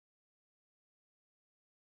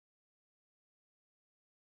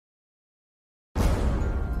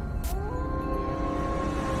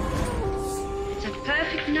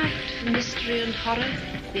mystery and horror,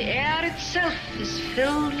 the air itself is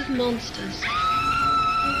filled with monsters.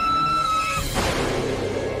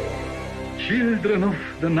 Children of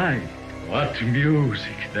the night, what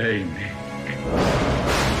music they make.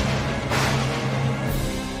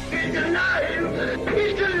 He's alive!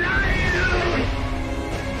 He's alive!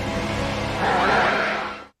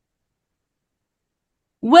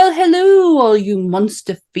 Well, hello, all you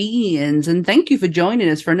monster fiends, and thank you for joining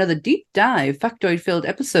us for another deep dive, factoid-filled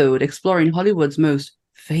episode exploring Hollywood's most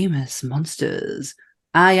famous monsters.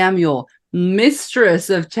 I am your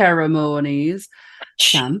mistress of ceremonies,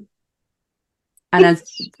 Sam. And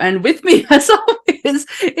with me, as always,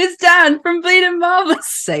 is Dan from Bleeding Marvelous.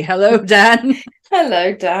 Say hello, Dan.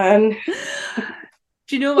 Hello, Dan.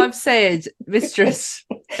 Do you know I've said mistress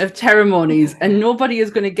of ceremonies, and nobody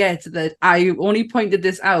is going to get that I only pointed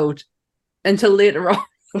this out until later on.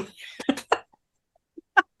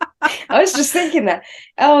 I was just thinking that.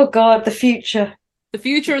 Oh, God, the future. The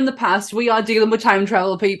future and the past. We are dealing with time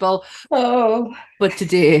travel, people. Oh. But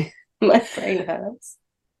today... My brain hurts.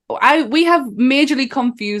 We have majorly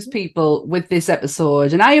confused people with this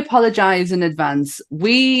episode, and I apologize in advance.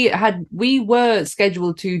 We were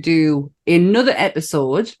scheduled to do another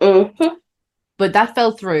episode, but that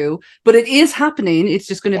fell through. But it is happening. It's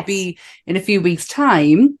just going to be in a few weeks'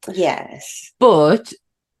 time. Yes. But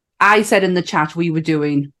I said in the chat we were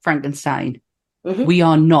doing Frankenstein. We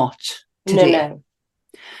are not today. No.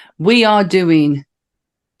 We are doing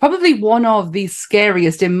probably one of the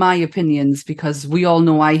scariest, in my opinions, because we all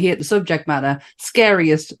know I hate the subject matter,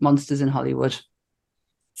 scariest monsters in Hollywood.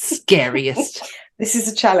 Scariest. This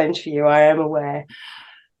is a challenge for you, I am aware.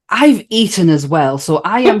 I've eaten as well, so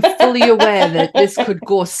I am fully aware that this could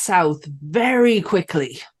go south very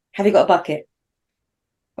quickly. Have you got a bucket?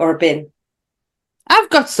 Or a bin? I've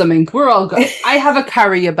got something. We're all good. I have a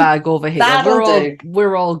carrier bag over here. That'll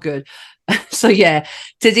We're all good. So yeah,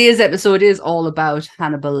 today's episode is all about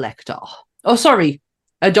Hannibal Lecter. Oh, sorry,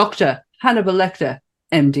 a doctor, Hannibal Lecter,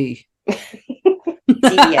 MD.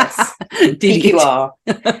 DDS. PQR.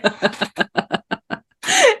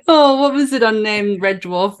 Oh, what was it on Red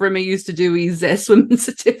Dwarf? Remy used to do his swimming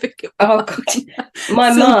certificate. Oh, God.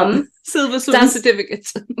 My mum... Silver swimming certificate.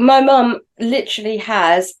 My mum literally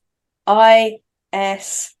has ISG1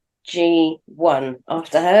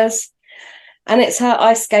 after hers. And it's her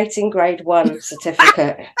ice skating grade 1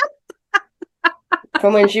 certificate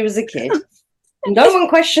from when she was a kid. No one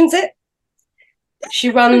questions it.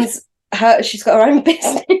 She's got her own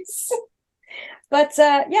business. But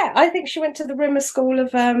I think she went to the Rimmer School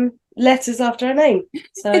of Letters after her name.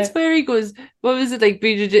 So it's where he goes, what was it like?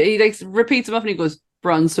 He like repeats them up and he goes,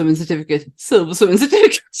 bronze swimming certificate, silver swimming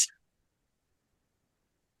certificate.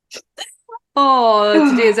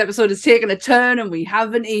 Oh, today's episode is taking a turn and we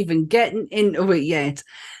haven't even gotten into it yet.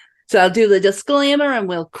 So I'll do the disclaimer and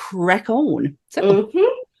we'll crack on. So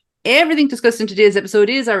everything discussed in today's episode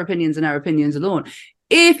is our opinions and our opinions alone.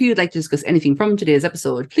 If you'd like to discuss anything from today's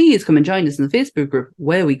episode, please come and join us in the Facebook group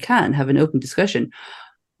where we can have an open discussion.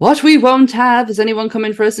 What we won't have is anyone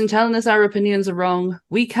coming for us and telling us our opinions are wrong.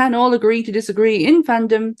 We can all agree to disagree in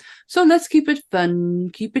fandom. So let's keep it fun,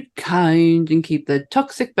 keep it kind, and keep the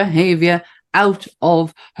toxic behaviour out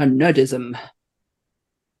of her nerdism.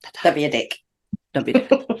 Don't be a dick. Don't be a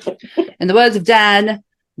dick. In the words of Dan,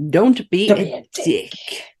 don't be a dick.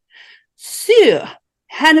 So,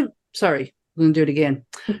 sorry, we're going to do it again.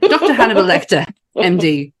 Dr. Hannibal Lecter,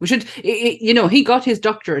 MD. We should, he got his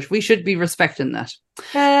doctorate. We should be respecting that.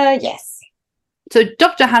 Yes. So,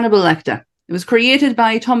 Dr. Hannibal Lecter, it was created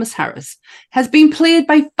by Thomas Harris, has been played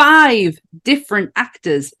by 5 different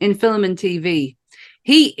actors in film and TV.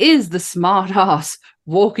 He is the smart-ass,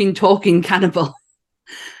 walking, talking cannibal.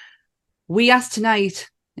 We ask tonight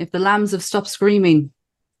if the lambs have stopped screaming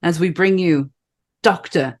as we bring you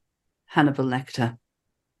Dr. Hannibal Lecter.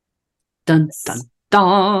 Dun, dun,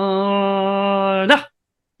 dun.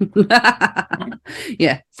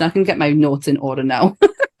 Yeah, so I can get my notes in order now.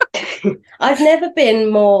 I've never been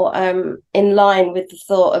more in line with the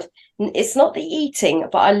thought of, it's not the eating,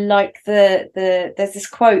 but I like there's this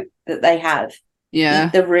quote that they have. Yeah.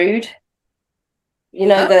 Eat the rude.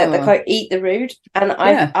 The quote, eat the rude. And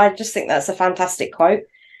I just think that's a fantastic quote.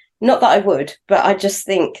 Not that I would, but I just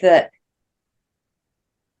think that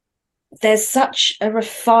there's such a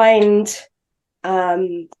refined,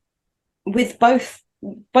 with both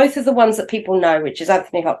of the ones that people know, which is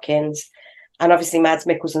Anthony Hopkins and obviously Mads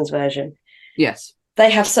Mikkelsen's version. Yes.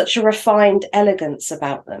 They have such a refined elegance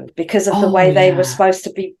about them because of the way they were supposed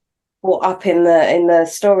to be brought up in the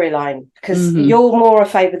storyline, because you're more a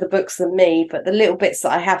favour of the books than me, but the little bits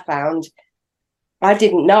that I have found I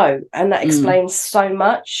didn't know, and that explains so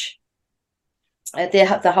much.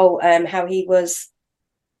 the whole how he was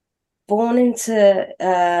born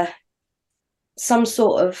into some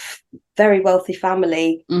sort of very wealthy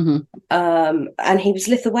family, and he was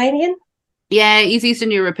Lithuanian. Yeah, he's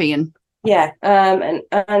Eastern European. Yeah, and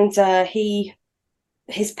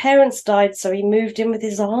his parents died, so he moved in with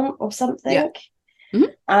his aunt or something. Yeah.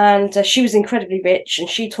 And she was incredibly rich, and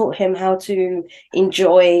she taught him how to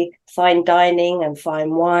enjoy fine dining and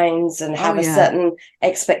fine wines and have a certain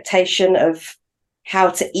expectation of how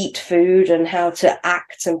to eat food and how to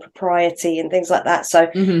act and propriety and things like that. So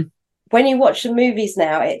when you watch the movies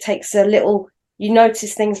now, it takes a little, you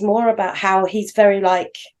notice things more about how he's very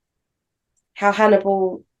like, how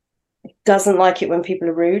Hannibal doesn't like it when people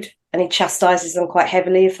are rude, and he chastises them quite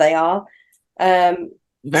heavily if they are.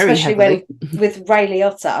 Very especially heavily. when with Ray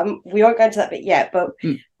Liotta, we won't go into that bit yet, but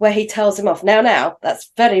where he tells him off. Now,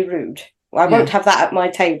 that's very rude. I won't have that at my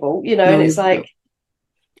table, you know. No, and it's like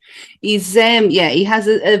he's he has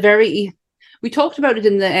a very. We talked about it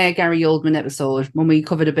in the Gary Oldman episode when we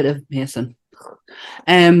covered a bit of Mason.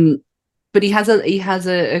 But he has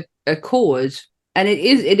a code, and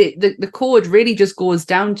the code really just goes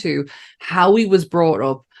down to how he was brought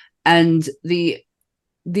up and the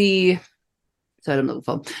I'm looking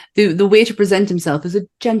for the way to present himself as a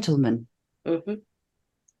gentleman. I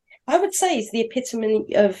would say he's the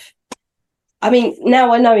epitome of. I mean,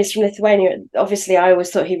 now I know he's from Lithuania. Obviously, I always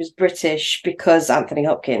thought he was British because Anthony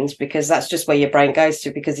Hopkins, because that's just where your brain goes to.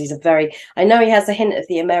 Because he's I know he has a hint of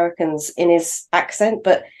the Americans in his accent,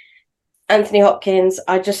 but Anthony Hopkins,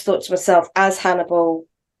 I just thought to myself, as Hannibal,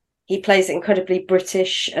 he plays incredibly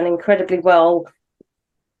British and incredibly well.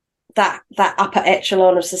 That upper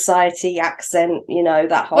echelon of society accent, you know,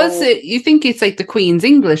 that whole. Well, you think it's like the Queen's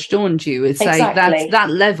English, don't you? It's exactly. Like that's that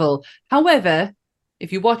level. However,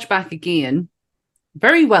 if you watch back again,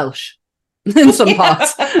 very Welsh in some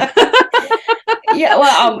parts. Yeah,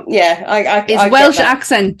 well, his Welsh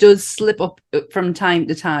accent does slip up from time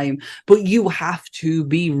to time, but you have to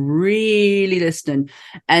be really listening,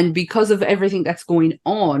 and because of everything that's going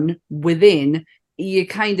on within, you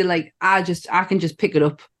kind of like I can just pick it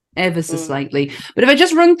up ever so slightly. But if I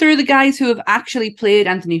just run through the guys who have actually played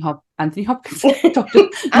Anthony Hopkins, Anthony Hopkins,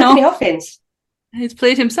 he's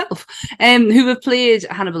played himself, who have played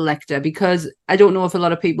Hannibal Lecter, because I don't know if a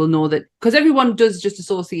lot of people know that, because everyone does just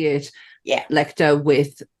associate Lecter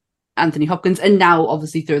with Anthony Hopkins, and now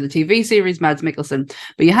obviously through the TV series Mads Mikkelsen.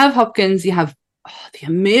 But you have Hopkins, you have the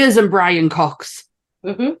amazing Brian Cox,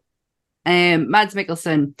 Mads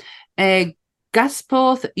Mikkelsen,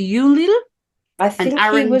 Gasparth Ulil, I think, and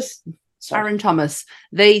Aaron Thomas.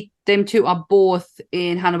 Them two are both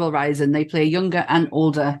in Hannibal Rising. They play younger and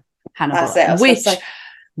older Hannibal. Which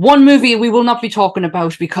one movie we will not be talking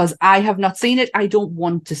about because I have not seen it. I don't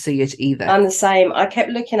want to see it either. I'm the same. I kept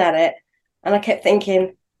looking at it and I kept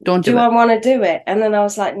thinking, do I want to do it? And then I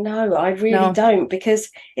was like, no, I really don't, because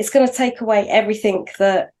it's going to take away everything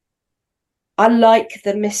that I like,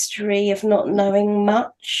 the mystery of not knowing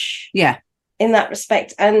much. Yeah. In that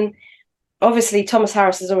respect. And obviously, Thomas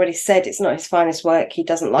Harris has already said it's not his finest work. He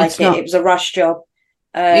doesn't like it. It was a rush job.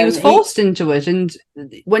 He was forced into it, and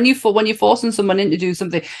when you're forcing someone in to do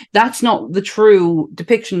something, that's not the true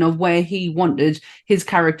depiction of where he wanted his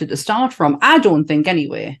character to start from. I don't think,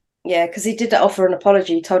 anyway. Yeah, because he did offer an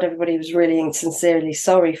apology. He told everybody he was really and sincerely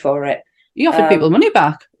sorry for it. He offered people money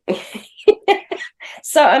back.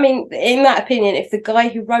 So, I mean, in that opinion, if the guy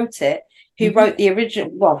who wrote it, who wrote the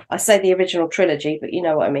original, well, I say the original trilogy, but you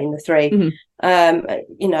know what I mean, the three,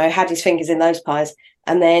 you know, had his fingers in those pies,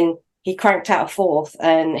 and then he cranked out a fourth,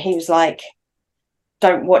 and he was like,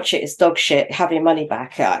 don't watch it, it's dog shit, have your money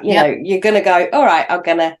back. You know, you're going to go, all right, I'm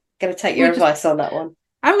going to take your advice on that one.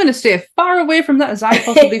 I'm going to stay far away from that as I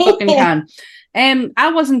possibly fucking can.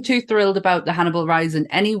 I wasn't too thrilled about the Hannibal Rising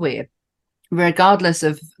anyway, regardless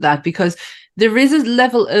of that, because there is a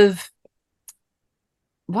level of,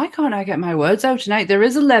 why can't I get my words out tonight? There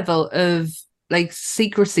is a level of like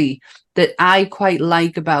secrecy that I quite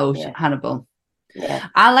like about Hannibal. Yeah.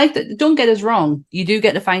 I like that. Don't get us wrong. You do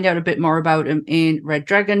get to find out a bit more about him in Red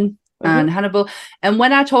Dragon and Hannibal. And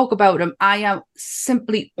when I talk about him, I am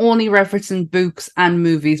simply only referencing books and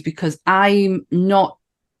movies because I'm not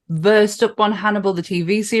versed up on Hannibal, the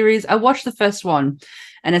TV series. I watched the first one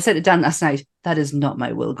and I said to Dan last night, that is not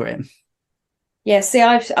my Will Graham. Yeah, see,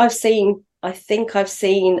 I think I've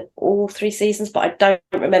seen all 3 seasons, but I don't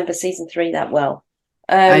remember season 3 that well.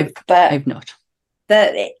 I've not.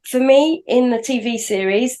 For me, in the TV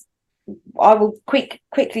series, I will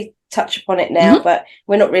quickly touch upon it now, but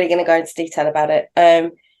we're not really going to go into detail about it,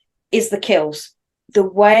 is the kills. The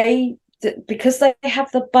way that, because they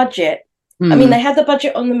have the budget, I mean, they had the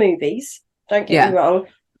budget on the movies don't get me wrong.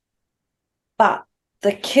 But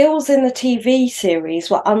the kills in the TV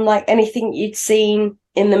series were unlike anything you'd seen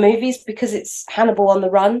in the movies because it's Hannibal on the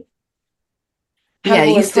run.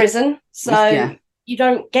 Hannibal in prison. So you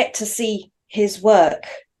don't get to see his work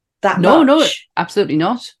that much. No, absolutely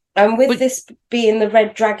not. And with this being the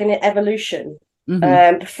Red Dragon evolution,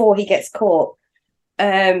 before he gets caught,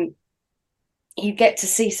 you get to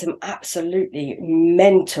see some absolutely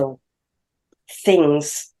mental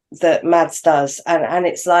things that Mads does. And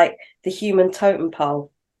it's like the human totem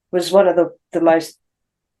pole was one of the most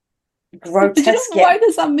grotesque. Why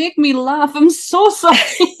does that make me laugh? I'm so sorry.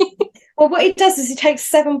 Well, what he does is he takes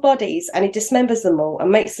 7 bodies and he dismembers them all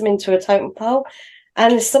and makes them into a totem pole.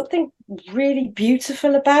 And there's something really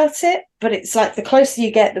beautiful about it, but it's like the closer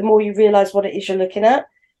you get, the more you realise what it is you're looking at.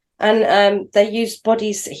 And he used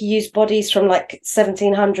bodies from like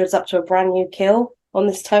 1700s up to a brand new kill on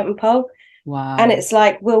this totem pole. Wow. And it's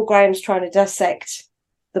like Will Graham's trying to dissect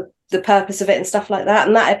the purpose of it and stuff like that.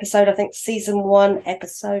 And that episode, I think season 1,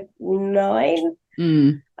 episode 9.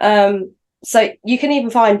 So you can even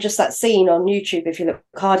find just that scene on YouTube if you look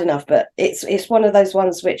hard enough, but it's one of those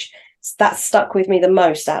ones which that stuck with me the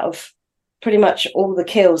most out of pretty much all the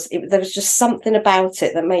kills. There was just something about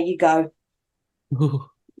it that made you go,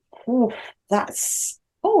 that's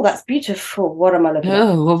beautiful. What am I looking at?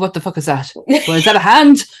 Oh, well, what the fuck is that? Well, is that a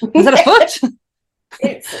hand? Is that a foot?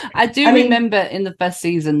 I remember in the first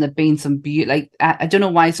season there being some like I don't know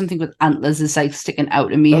why something with antlers is like sticking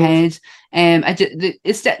out in my head.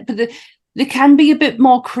 They can be a bit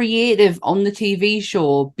more creative on the TV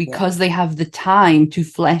show because they have the time to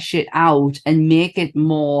flesh it out and make it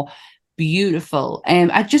more beautiful.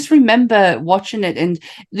 I just remember watching it and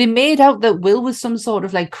they made out that Will was some sort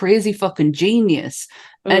of like crazy fucking genius.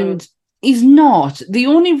 And he's not. The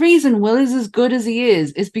only reason Will is as good as he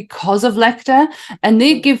is because of Lecter, and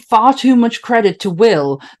they give far too much credit to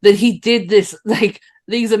Will that he did this like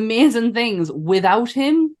these amazing things without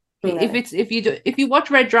him. No. If you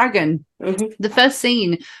watch Red Dragon, the first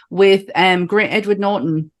scene with great Edward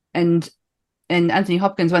Norton and Anthony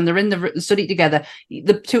Hopkins when they're in the study together,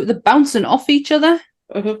 they're bouncing off each other,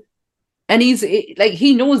 and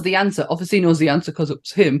he knows the answer. Obviously, knows the answer because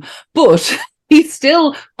it's him, but he's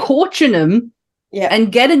still coaching him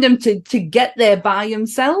and getting him to get there by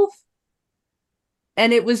himself.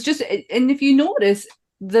 And it was just, and if you notice,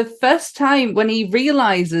 the first time when he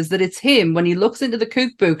realizes that it's him, when he looks into the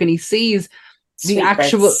cookbook and he sees the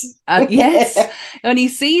actual, and he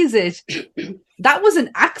sees it, that was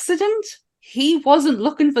an accident. He wasn't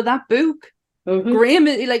looking for that book. Graham,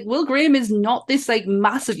 Will Graham is not this like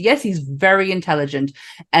massive. Yes, he's very intelligent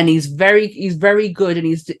and he's very good and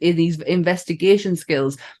he's in his investigation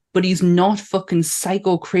skills, but he's not fucking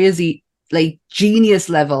psycho crazy like genius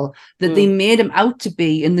level that they made him out to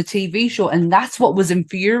be in the TV show. And that's what was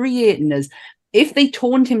infuriating us. If they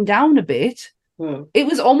toned him down a bit, it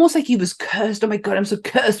was almost like he was cursed. Oh my God, I'm so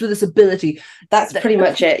cursed with this ability. That's pretty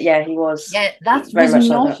much it. Yeah, he was. Yeah,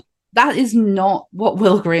 that is not what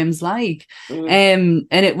Will Graham's like. And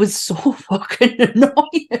it was so fucking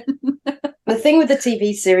annoying. The thing with the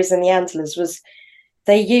TV series and the antlers was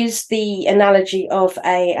they used the analogy of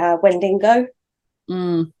a Wendigo.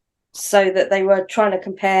 So that they were trying to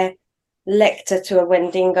compare Lecter to a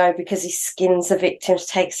Wendigo because he skins the victims,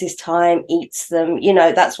 takes his time, eats them. You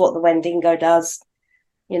know, that's what the Wendigo does.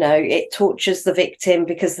 You know, it tortures the victim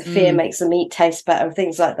because the fear makes the meat taste better and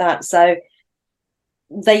things like that. So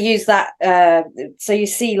they use that. So you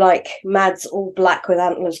see like Mads all black with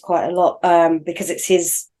antlers quite a lot because it's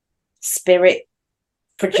his spirit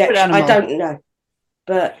projection. I don't know.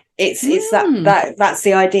 But it's that's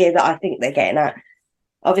the idea that I think they're getting at.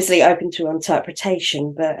 Obviously open to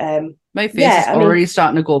interpretation, but my face is already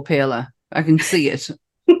starting to go paler. I can see it.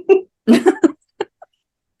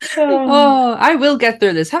 I will get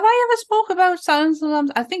through this. Have I ever spoke about Silence of the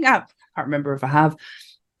Lambs? I think I can't remember if I have.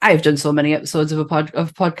 I've done so many episodes of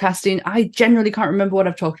podcasting. I generally can't remember what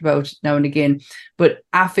I've talked about now and again, but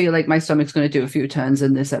I feel like my stomach's going to do a few turns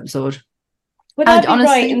in this episode. Would I be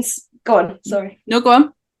right? Go on. Sorry. No, go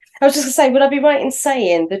on. I was just going to say, would I be right in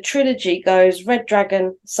saying the trilogy goes Red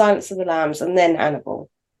Dragon, Silence of the Lambs, and then Hannibal?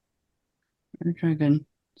 Red Dragon,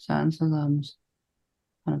 Silence of the Lambs.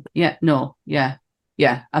 Yeah,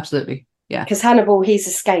 absolutely. Yeah. Because Hannibal, he's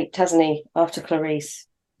escaped, hasn't he, after Clarice?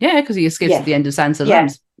 Yeah, because he escapes at the end of Silence of the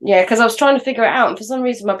Lambs. Yeah, because I was trying to figure it out, and for some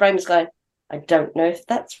reason my brain was going, I don't know if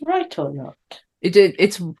that's right or not.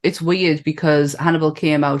 It's weird because Hannibal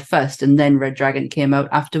came out first and then Red Dragon came out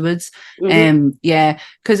afterwards.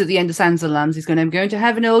 Because at the end of Silence of the Lambs he's going, I'm going to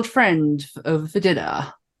have an old friend over for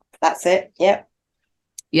dinner. That's it. Yep.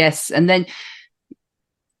 Yes, and then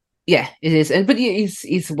Yeah, it is. But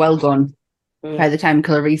he's well gone by the time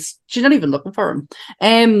Clarice. She's not even looking for him.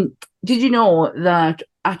 Did you know that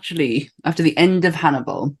actually after the end of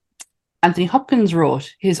Hannibal, Anthony Hopkins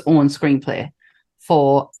wrote his own screenplay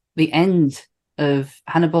for the end of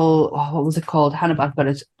Hannibal? Oh, what was it called? Hannibal. I've got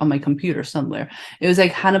it on my computer somewhere. It was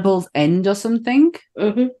like Hannibal's End or something.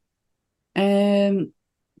 Killing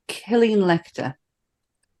Lecter.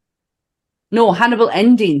 No, Hannibal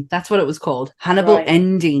Ending. That's what it was called. Hannibal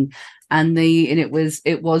Ending. And it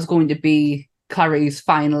was going to be Clarice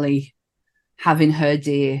finally having her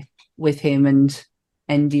day with him and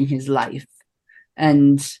ending his life.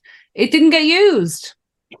 And it didn't get used.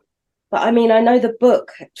 But I mean, I know the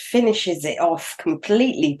book finishes it off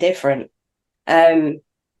completely different. From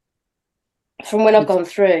when I've gone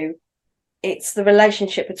through, it's the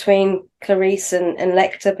relationship between Clarice and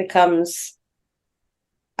Lecter becomes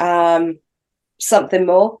something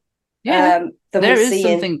more. Yeah, there is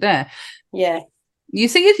something there. Yeah, you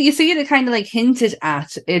see it kind of like hinted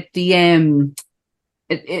at the in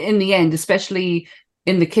the end, especially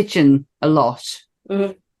in the kitchen a lot.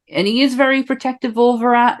 And he is very protective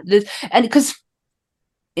over this, and because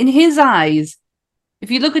in his eyes,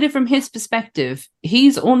 if you look at it from his perspective,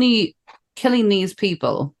 he's only killing these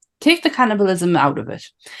people. Take the cannibalism out of it.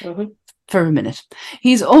 For a minute,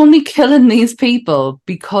 he's only killing these people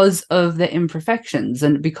because of their imperfections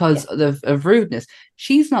and because of rudeness.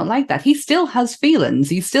 She's not like that. He still has feelings.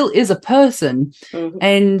 He still is a person,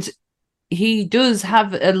 and he does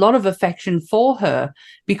have a lot of affection for her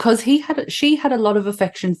because she had a lot of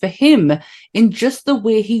affection for him in just the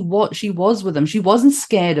way she was with him. She wasn't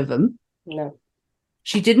scared of him. No,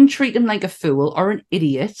 she didn't treat him like a fool or an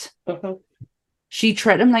idiot. She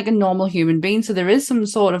treated him like a normal human being. So there is some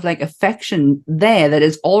sort of like affection there that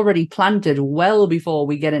is already planted well before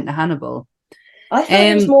we get into Hannibal. I thought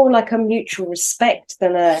it was more like a mutual respect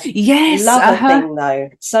than a lover thing, though.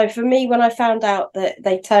 So for me, when I found out that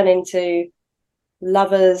they turn into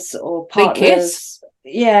lovers or partners,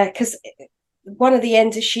 because one of the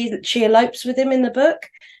ends is she elopes with him in the book,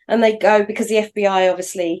 and they go because the FBI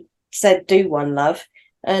obviously said do one love,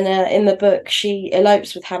 and in the book she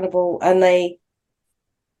elopes with Hannibal, and they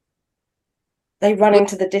run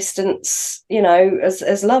into the distance,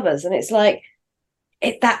 as lovers. And it's like,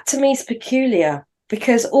 that to me is peculiar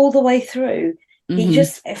because all the way through, he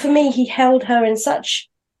just, for me, he held her in such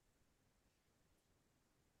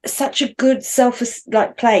a good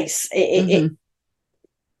place. It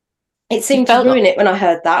seemed to ruin it when I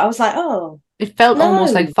heard that. I was like, oh. It felt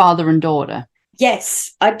almost like father and daughter.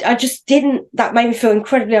 Yes. I just didn't, that made me feel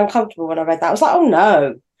incredibly uncomfortable when I read that. I was like, oh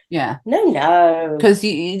no. Yeah. No. Because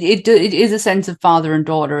it is a sense of father and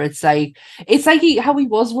daughter. It's like how he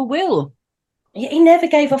was with Will. He never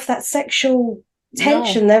gave off that sexual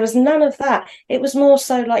tension. No. There was none of that. It was more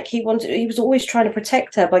so like he was always trying to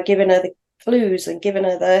protect her by giving her the clues and giving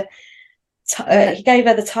her he gave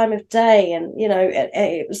her the time of day, and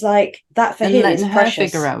it was like that for him. Letting her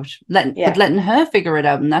figure out, letting her figure it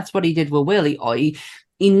out, and that's what he did with Will. He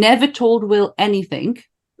never told Will anything.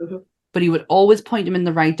 But he would always point him in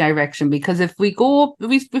the right direction, because if we go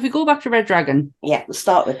back to Red Dragon, we'll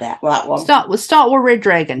start with that one. We'll start with Red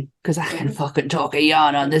Dragon, because I can fucking talk a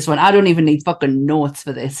yarn on this one. I don't even need fucking notes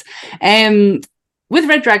for this. With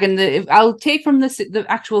Red Dragon, I'll take from the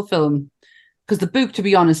actual film, because the book, to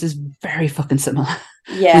be honest, is very fucking similar.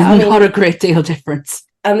 Yeah, there's not a great deal difference.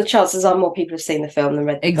 And the chances are more people have seen the film than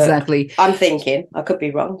read the book. I'm thinking. I could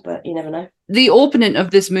be wrong, but you never know. The opening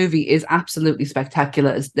of this movie is absolutely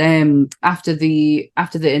spectacular. After the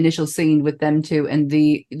initial scene with them two, and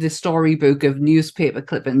the storybook of newspaper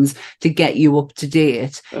clippings to get you up to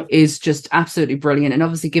date is just absolutely brilliant. And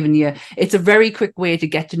obviously it's a very quick way to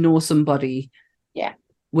get to know somebody. Yeah.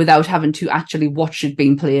 Without having to actually watch it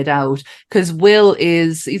being played out. Because Will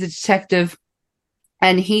he's a detective,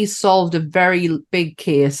 and he solved a very big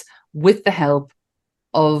case with the help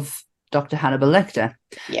of Dr. Hannibal Lecter.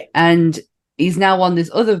 Yeah. And he's now on this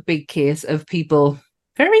other big case of people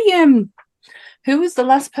who was the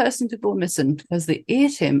last person to go missing because they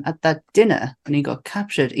ate him at that dinner and he got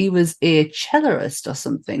captured. He was a cellarist or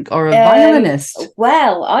something, or a violinist.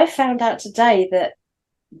 Well, I found out today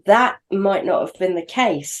that might not have been the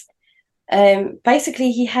case.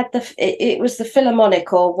 Basically, he had it was the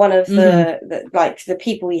Philharmonic, or one of the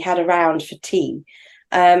people he had around for tea,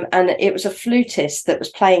 and it was a flutist that was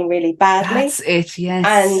playing really badly. That's it, yes.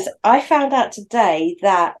 And I found out today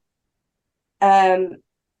that when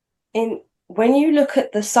you look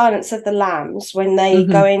at the Silence of the Lambs, when they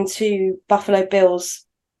go into Buffalo Bill's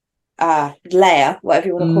lair, whatever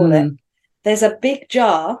you want to call it, there's a big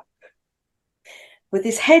jar with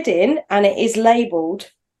his head in, and it is labelled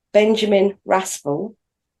Benjamin Raspel,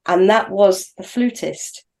 and that was the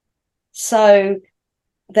flutist. So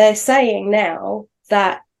they're saying now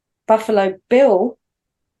that Buffalo Bill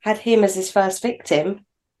had him as his first victim,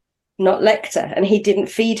 not Lecter, and he didn't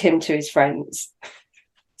feed him to his friends.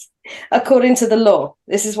 According to the law.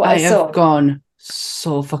 This is what I saw. have gone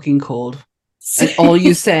so fucking cold. And all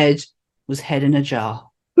you said was head in a jar.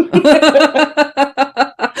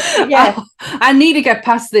 Yeah. I need to get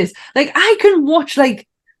past this. Like, I can watch like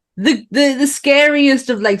the scariest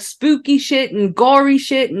of like spooky shit and gory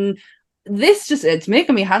shit, and this just, it's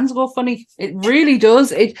making my hands go funny. It really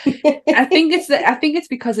does. I think it's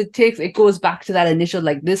because it goes back to that initial,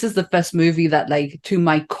 like, this is the first movie that, like, to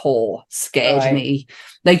my core scared me,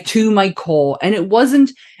 like, to my core. And it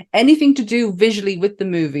wasn't anything to do visually with the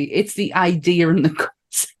movie. It's the idea and the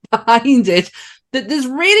concept behind it, that there's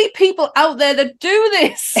really people out there that do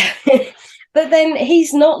this. But then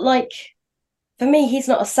he's not like, for me, he's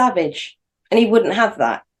not a savage, and he wouldn't have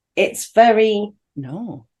that. It's very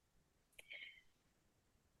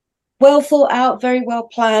well thought out, very well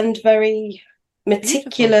planned, very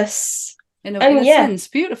meticulous. In a sense,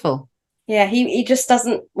 beautiful. Yeah, he just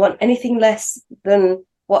doesn't want anything less than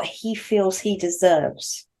what he feels he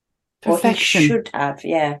deserves. Perfection. Or he should have,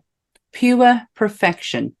 yeah. Pure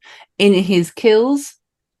perfection in his kills,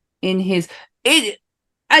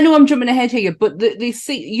 I know I'm jumping ahead here, but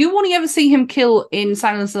you only ever see him kill in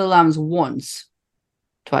Silence of the Lambs once.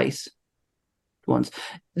 The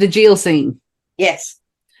jail scene. Yes.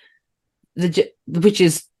 Which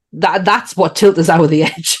is that's what tilted us out of the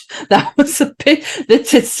edge. That was a bit that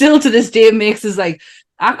still to this day makes us like,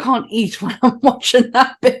 I can't eat when I'm watching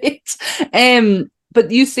that bit. But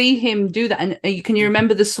you see him do that, and can you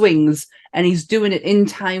remember the swings? And he's doing it in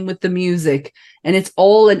time with the music, and it's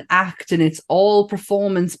all an act, and it's all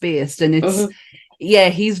performance based, and it's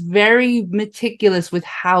he's very meticulous with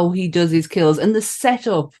how he does his kills, and the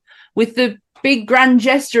setup with the big grand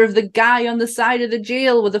gesture of the guy on the side of the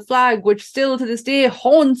jail with a flag, which still to this day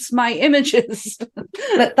haunts my images.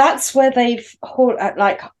 But that's where they've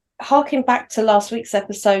like harking back to last week's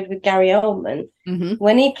episode with Gary Oldman,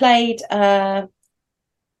 when he played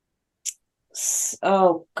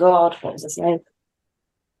oh God, what was his name?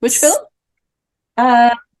 Which film?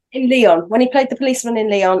 In Leon, when he played the policeman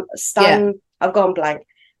in Leon, I've gone blank.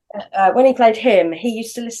 When he played him, he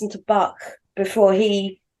used to listen to Buck before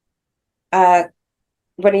when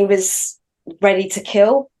he was ready to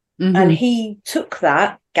kill, and he took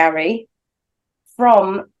that, Gary,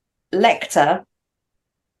 from Lecter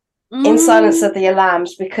in Silence of the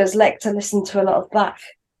Lambs, because Lecter listened to a lot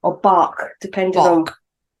of Bark, depending on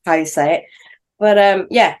how you say it. But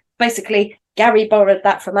basically Gary borrowed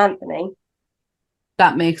that from Anthony.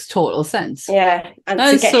 That makes total sense. Yeah, and that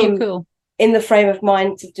to is get so him cool in the frame of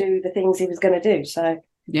mind to do the things he was going to do. So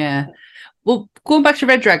yeah. Well, going back to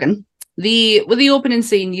Red Dragon, with the opening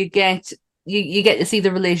scene, you get to see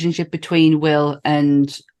the relationship between Will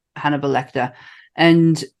and Hannibal Lecter,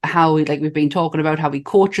 and how, like we've been talking about, how he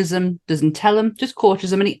coaches him, doesn't tell him, just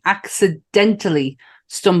coaches him, and he accidentally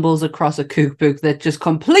stumbles across a cookbook that just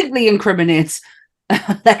completely incriminates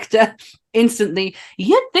Lecter instantly.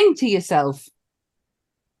 You'd think to yourself,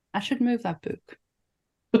 I should move that book.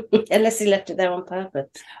 Unless he left it there on purpose.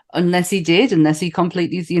 Unless he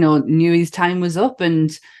completely, knew his time was up,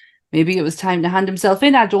 and maybe it was time to hand himself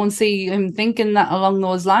in. I don't see him thinking that along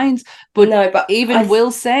those lines. But no, but even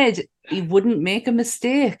Will said he wouldn't make a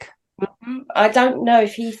mistake. I don't know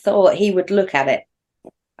if he thought he would look at it.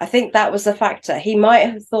 I think that was the factor. He might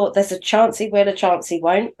have thought there's a chance he will, a chance he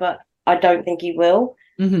won't, but I don't think he will.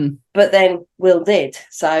 But then Will did.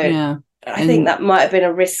 So I think that might have been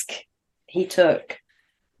a risk he took.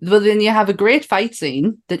 Well, then you have a great fight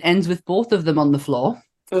scene that ends with both of them on the floor.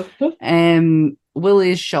 Will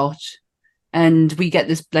is shot, and we get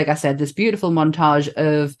this, like I said, this beautiful montage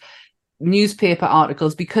of newspaper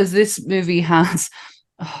articles, because this movie has...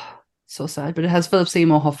 so sad, but it has Philip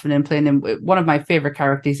Seymour Hoffman playing him. One of my favorite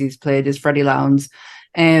characters he's played is Freddie Lowndes.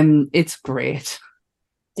 It's great.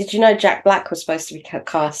 Did you know Jack Black was supposed to be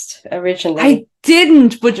cast originally? I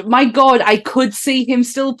didn't, but my God, I could see him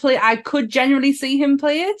still play. I could genuinely see him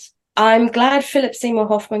play it. I'm glad Philip Seymour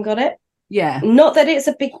Hoffman got it. Yeah. Not that it's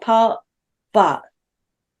a big part, but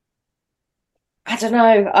I don't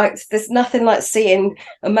know. There's nothing like seeing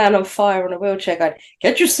a man on fire on a wheelchair going,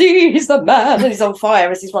 "Can't you see he's the man?" And he's on fire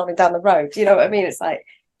as he's running down the road. You know what I mean? It's like,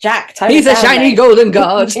 Jack, tone he's it down, a shiny mate. golden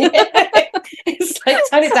god. It's like,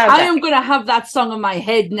 tone it down, I Jack. am going to have that song in my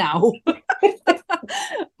head now.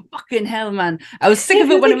 Fucking hell, man. I was sick of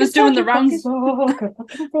it when it was doing the rounds.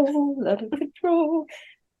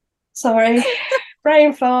 Sorry.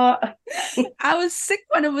 Brain fart. I was sick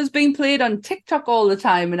when it was being played on TikTok all the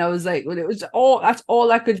time, and I was like, well, that's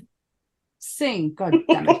all I could sing. God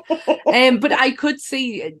damn it. But I could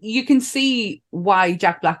see, you can see why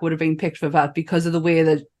Jack Black would have been picked for that because of the way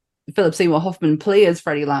that Philip Seymour Hoffman plays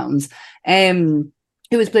Freddie Lowndes.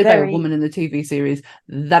 Who was played by a woman in the TV series.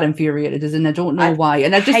 That infuriated us, and I don't know why.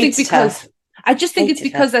 And I just think because it's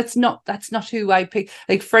because that's not who I picked.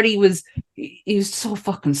 Like Freddie he was so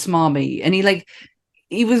fucking smarmy, and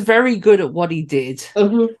he was very good at what he did.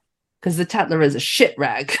 Because the Tattler is a shit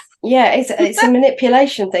rag. Yeah, it's a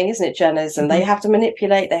manipulation thing, isn't it, journalism? They have to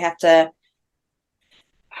manipulate. They have to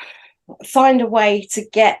find a way to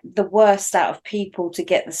get the worst out of people to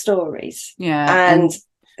get the stories. Yeah, and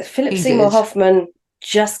Philip Seymour Hoffman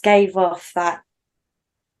just gave off that.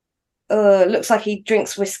 Looks like he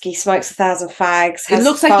drinks whiskey, smokes 1,000 fags,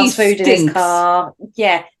 has fast food in his car.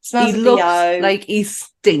 Yeah, smells of BO. Like he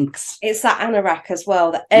stinks. It's that anorak as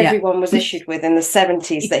well that everyone was issued with in the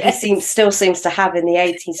 70s that he still seems to have in the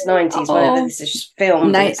 80s, 90s, whenever this is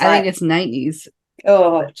filmed. I think it's 90s.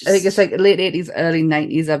 Oh, I think it's like late 80s, early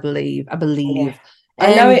 90s, I believe. Yeah.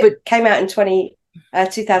 I know it came out in 2002.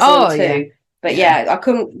 Oh, yeah. But I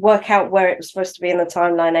couldn't work out where it was supposed to be in the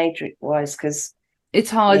timeline age-wise because...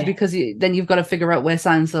 It's hard because then you've got to figure out where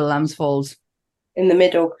Silence of the Lambs falls. In the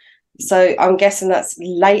middle. So I'm guessing that's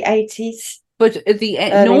late 80s. But at the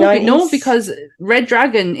end, no, because Red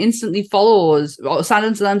Dragon instantly follows, or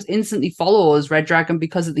Silence of the Lambs instantly follows Red Dragon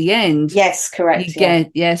because at the end... Yes, correct.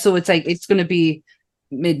 So it's like, it's going to be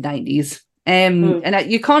mid-90s. And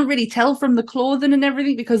you can't really tell from the clothing and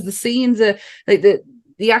everything because the scenes are, like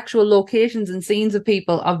the actual locations and scenes of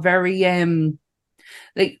people are very,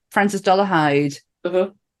 like Francis Dolarhyde.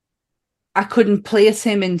 I couldn't place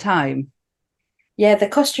him in time. Yeah, the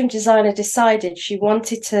costume designer decided she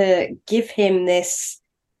wanted to give him this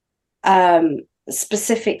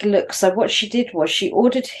specific look. So what she did was she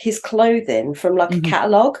ordered his clothing from like a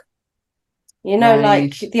catalogue. You know,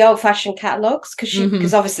 like the old-fashioned catalogues,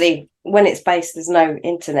 because obviously when it's based, there's no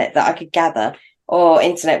internet that I could gather, or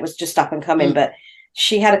internet was just up and coming, but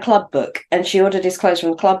she had a club book and she ordered his clothes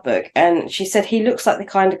from the club book, and she said he looks like the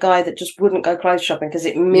kind of guy that just wouldn't go clothes shopping because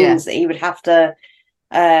it means that he would have to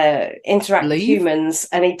interact with humans,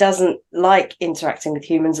 and he doesn't like interacting with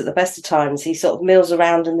humans at the best of times. He sort of mills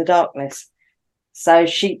around in the darkness. So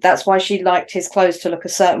that's why she liked his clothes to look a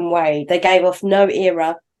certain way. They gave off no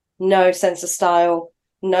era, no sense of style,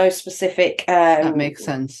 no specific... that makes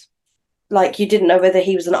sense. Like you didn't know whether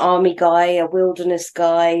he was an army guy, a wilderness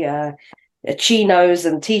guy, a chinos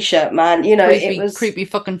and t-shirt man, you know. It was creepy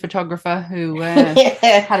fucking photographer who had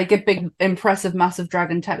a big impressive massive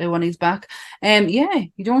dragon tattoo on his back. You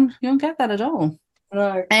don't get that at all.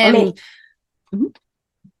 No. I mean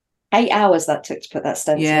 8 hours that took to put that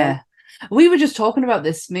stencil on. We were just talking about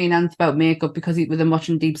this, me and Anth, about makeup because with them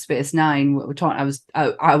watching Deep Space Nine, we were talking,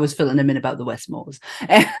 I was filling him in about the Westmores.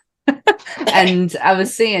 And I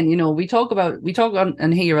was saying, you know, we talk on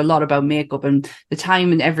and hear a lot about makeup and the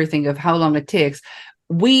time and everything of how long it takes.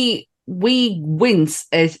 We wince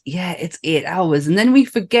at it's 8 hours, and then we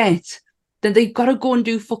forget that they've got to go and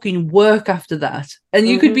do fucking work after that. And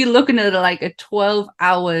you could be looking at it like a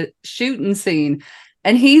 12-hour shooting scene,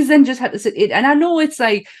 and he's then just had to sit in. And I know it's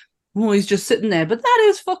like, oh, he's just sitting there, but that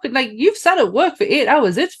is fucking, like, you've sat at work for 8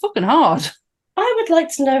 hours. It's fucking hard. I would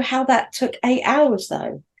like to know how that took 8 hours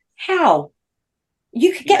though. How?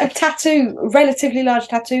 You could get a tattoo, relatively large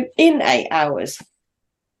tattoo, in 8 hours.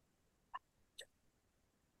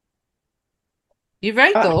 You're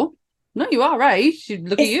right, though. No, you are right.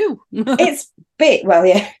 Look at you. It's big. Well,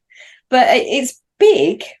 yeah. But it's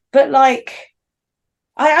big, but like,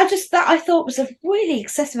 I thought was a really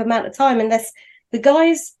excessive amount of time, unless the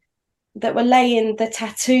guys that were laying the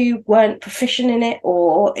tattoo weren't proficient in it,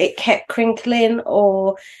 or it kept crinkling,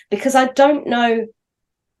 or because I don't know.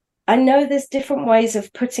 I know there's different ways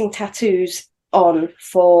of putting tattoos on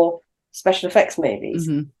for special effects movies.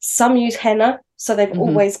 Some use henna, so they've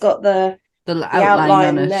always got the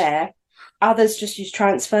outline there. Others just use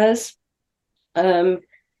transfers.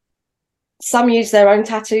 Some use their own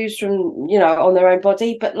tattoos from, you know, on their own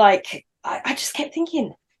body, but like I just kept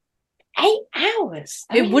thinking, 8 hours.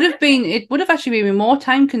 It would have actually been more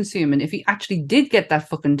time consuming if he actually did get that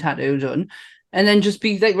fucking tattoo done. And then just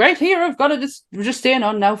be like, right here, I've got to just staying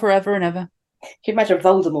on now forever and ever. Can you imagine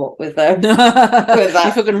Voldemort with that?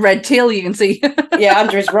 You fucking red tail you can see. Yeah,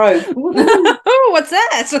 under his robe. Oh, what's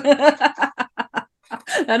that?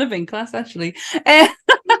 That'd have been class, actually.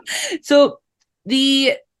 So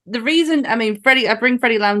the reason, I mean, I bring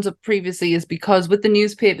Freddie Lowndes up previously is because with the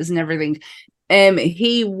newspapers and everything,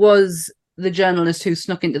 he was the journalist who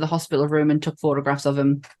snuck into the hospital room and took photographs of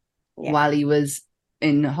him while he was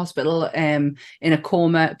in hospital, in a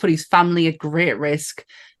coma, put his family at great risk,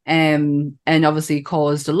 and obviously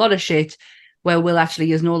caused a lot of shit. Where Will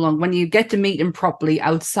actually is no longer, when you get to meet him properly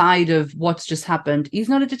outside of what's just happened, he's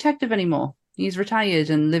not a detective anymore. He's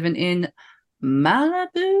retired and living in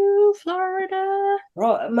Malibu, Florida.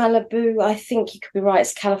 Right, Malibu, I think you could be right.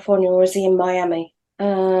 It's California, or is he in Miami?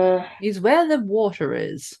 He's where the water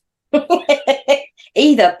is.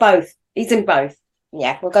 Either, both. He's in both.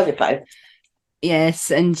 Yeah, we'll go with both.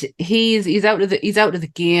 Yes, and he's out of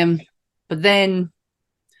the game. But then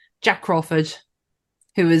Jack Crawford,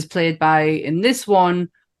 who is played by, in this one,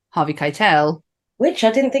 Harvey Keitel, which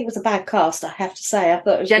I didn't think was a bad cast. I have to say, I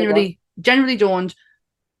thought it was generally don't.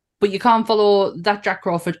 But you can't follow that Jack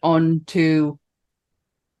Crawford on to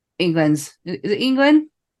England's. Is it England?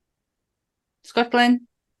 Scott Glenn?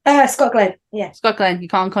 Scott Glenn, yeah. Scott Glenn. You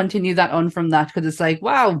can't continue that on from that because it's like,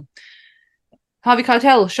 wow, Harvey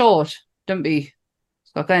Keitel, short, dumpy.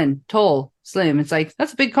 Scott Glenn, tall, slim. It's like,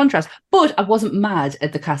 that's a big contrast. But I wasn't mad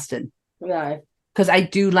at the casting. No. Because I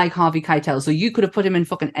do like Harvey Keitel. So you could have put him in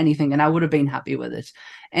fucking anything and I would have been happy with it.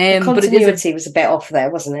 The continuity was a bit off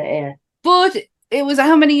there, wasn't it? Yeah. But it was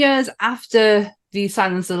how many years after the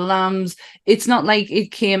Silence of the Lambs? It's not like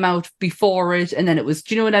it came out before it and then it was,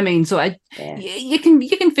 do you know what I mean? So you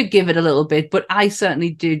can forgive it a little bit, but I certainly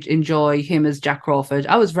did enjoy him as Jack Crawford.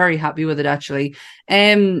 I was very happy with it, actually.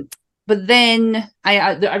 But then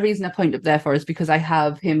the reason I point up there for is because I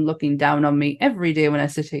have him looking down on me every day when I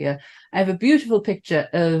sit here. I have a beautiful picture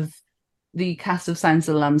of the cast of Silence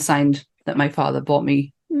of the Lambs signed that my father bought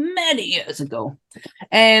me many years ago.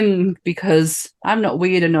 Because I'm not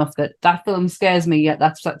weird enough that film scares me, yet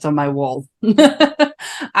that's on my wall.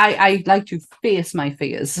 I like to face my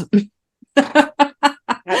fears.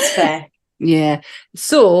 That's fair. Yeah.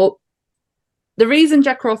 So the reason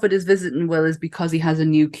Jack Crawford is visiting Will is because he has a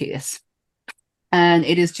new case. And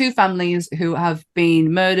it is two families who have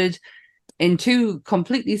been murdered in two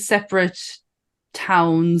completely separate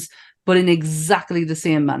towns, but in exactly the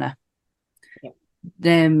same manner.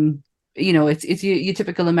 It's your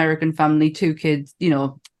typical American family, two kids,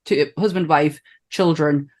 two husband, wife,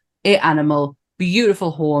 children, an animal, beautiful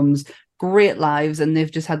homes, great lives, and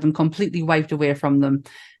they've just had them completely wiped away from them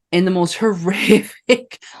in the most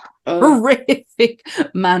horrific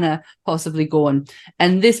manner possibly going.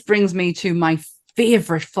 And this brings me to my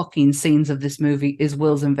favorite fucking scenes of this movie is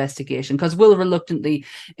Will's investigation, because Will reluctantly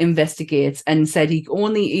investigates and said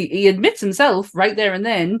he admits himself right there and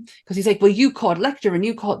then, because he's like, well, you caught Lecter and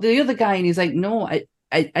you caught the other guy, and he's like, no, I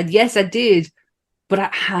yes, I did, but I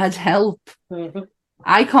had help. Mm-hmm.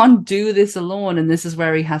 I can't do this alone. And this is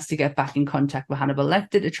where he has to get back in contact with Hannibal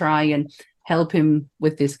Lecter to try and help him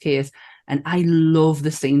with this case. And I love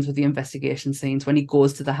the scenes with the investigation scenes when he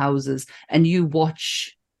goes to the houses and you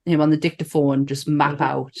watch him on the dictaphone just map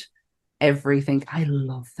out everything. I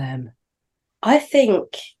love them. I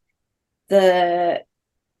think the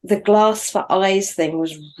glass for eyes thing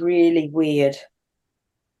was really weird.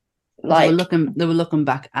 Like they were looking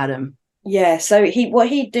back at him. Yeah, so what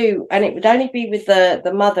he'd do, and it would only be with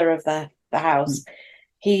the mother of the house,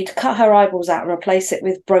 he'd cut her eyeballs out and replace it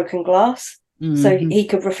with broken glass, so he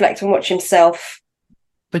could reflect and watch himself.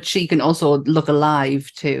 But she can also look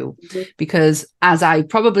alive too, because as I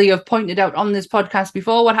probably have pointed out on this podcast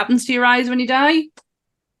before, what happens to your eyes when you die?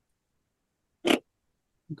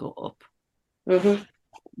 Go up. Mm-hmm.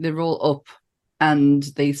 They roll up, and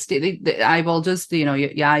they stay. The eyeball does.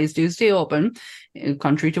 Your eyes do stay open.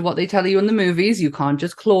 Contrary to what they tell you in the movies, you can't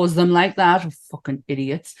just close them like that. Fucking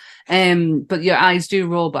idiots. But your eyes do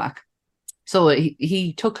roll back. So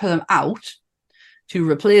he took them out to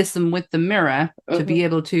replace them with the mirror to be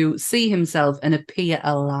able to see himself and appear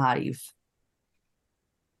alive.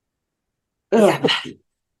 Yeah.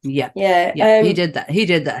 He did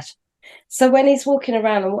that. So when he's walking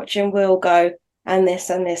around and watching Will go, and this,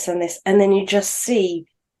 and this, and this, and then you just see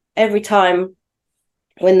every time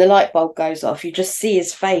when the light bulb goes off, you just see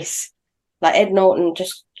his face. Like Ed Norton,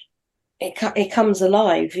 just, it comes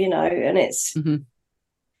alive, and it's,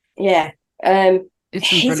 yeah. It's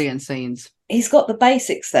some brilliant scenes. He's got the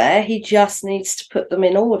basics there. He just needs to put them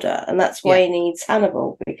in order. And that's why he needs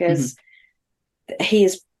Hannibal, because he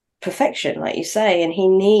is perfection, like you say. And he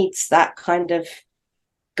needs that kind of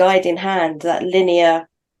guiding hand, that linear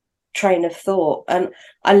train of thought. And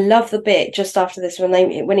I love the bit just after this when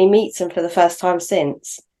he meets him for the first time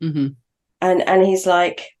since. And he's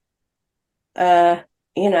like,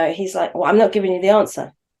 he's like, well, I'm not giving you the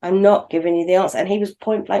answer. I'm not giving you the answer. And he was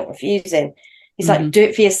point blank refusing. He's like, do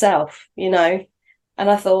it for yourself, And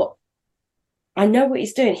I thought, I know what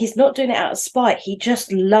he's doing. He's not doing it out of spite. He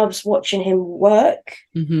just loves watching him work.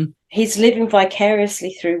 Mm-hmm. He's living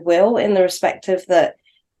vicariously through Will in the respect of that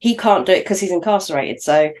he can't do it because he's incarcerated.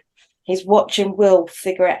 So he's watching Will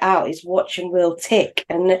figure it out. He's watching Will tick.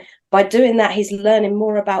 And by doing that, he's learning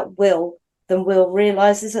more about Will than Will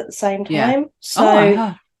realizes at the same time. Yeah.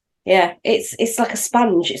 So, yeah, it's like a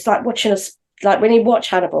sponge. It's like watching like when you watch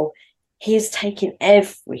Hannibal, he is taking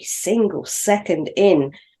every single second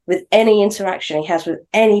in with any interaction he has with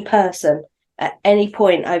any person at any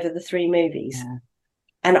point over the 3 movies. Yeah.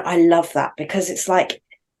 And I love that because it's like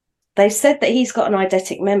they've said that he's got an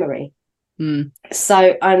eidetic memory. Mm.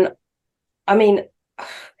 So, I mean,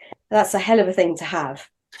 that's a hell of a thing to have.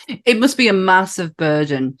 It must be a massive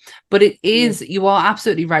burden, but it is, you are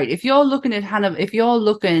absolutely right. If you're looking at Hannah, if you're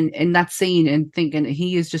looking in that scene and thinking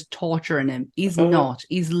he is just torturing him, he's not.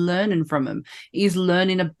 He's learning from him. He's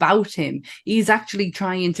learning about him. He's actually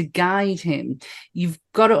trying to guide him. You've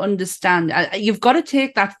got to understand, you've got to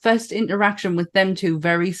take that first interaction with them two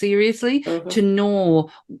very seriously to know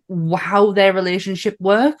how their relationship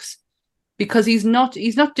works. Because he's not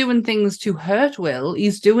doing things to hurt Will.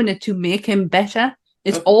 He's doing it to make him better.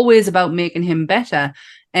 It's always about making him better.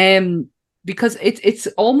 Because it's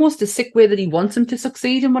almost a sick way that he wants him to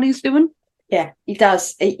succeed in what he's doing. Yeah, he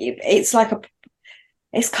does. It's like a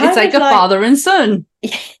father and son.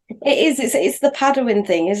 It is. It's the Padawan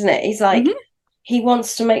thing, isn't it? He's like, he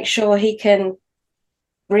wants to make sure he can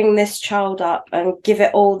bring this child up and give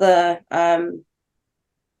it all the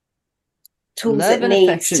tools love it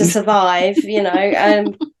needs to survive, you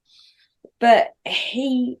know. But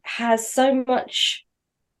he has so much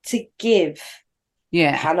to give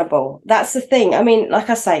Hannibal. That's the thing. I mean, like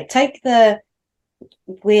I say, take the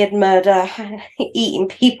weird murder, eating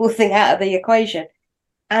people thing out of the equation,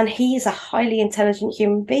 and he's a highly intelligent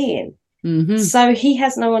human being. So he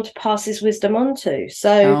has no one to pass his wisdom on to.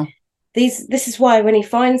 So this is why when he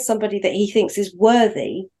finds somebody that he thinks is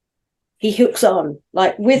worthy, he hooks on,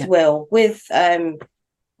 like with Will, with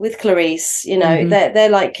Clarice, you know. They're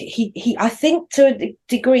like, he I think to a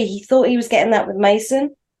degree he thought he was getting that with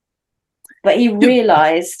Mason, but he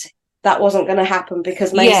realized that wasn't going to happen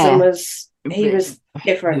because Mason was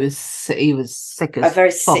different. He was sick as a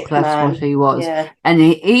very fuck. Sick That's man. what he was. And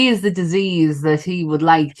he is the disease that he would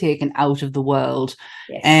like taken out of the world.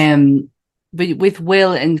 But with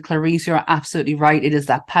Will and Clarice, you're absolutely right. It is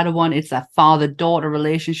that Padawan, it's that father-daughter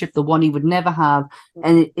relationship, the one he would never have.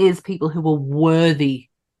 And it is people who are worthy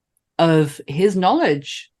of his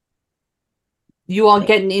knowledge. You are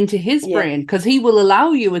getting into his brain because he will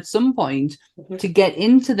allow you at some point to get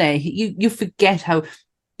into there. You forget how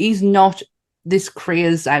he's not this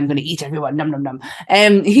crazed, I'm going to eat everyone, num num num.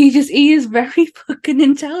 He is very fucking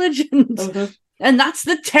intelligent. And that's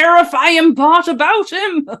the terrifying part about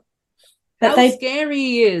him. But how scary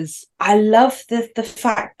he is. I love the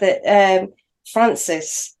fact that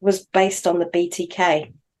Francis was based on the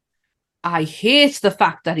BTK. I hate the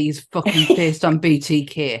fact that he's fucking based on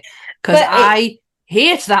BTK because I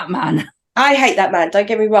hate that man. I hate that man. Don't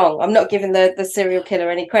get me wrong. I'm not giving the serial killer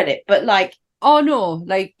any credit, but like, oh no,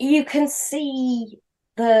 like you can see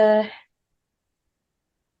the.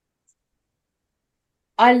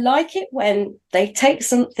 I like it when they take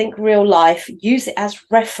something real life, use it as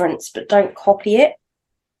reference, but don't copy it.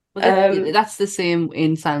 Well, that's the same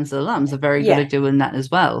in Silence of the Lambs. They're very good at doing that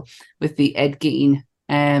as well with the Ed Gein.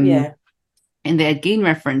 In the Ed Gein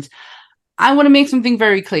reference, I want to make something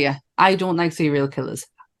very clear. I don't like serial killers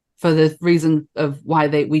for the reason of why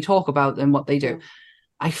we talk about them, what they do.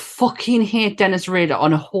 I fucking hate Dennis Rader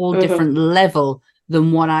on a whole different level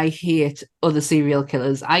than what I hate other serial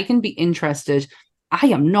killers. I can be interested. I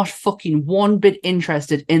am not fucking one bit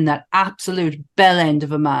interested in that absolute bell end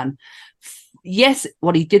of a man. Yes,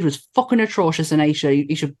 what he did was fucking atrocious and he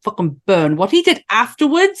should fucking burn. What he did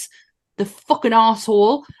afterwards, the fucking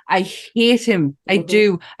arsehole, I hate him. I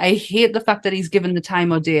do. I hate the fact that he's given the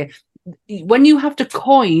time of day. When you have to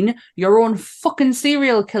coin your own fucking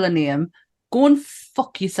serial killer name, go and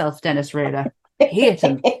fuck yourself, Dennis Rader. I hate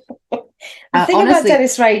him. The thing about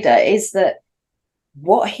Dennis Rader is that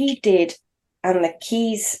what he did and the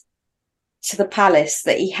keys to the palace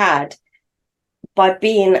that he had by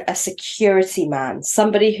being a security man,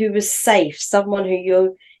 somebody who was safe, someone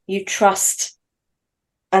who you trust,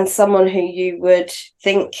 and someone who you would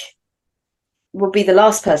think would be the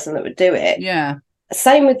last person that would do it. Yeah.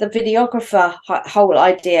 Same with the videographer whole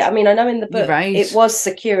idea. I mean, I know in the book it was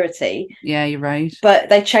security. Yeah, you're right. But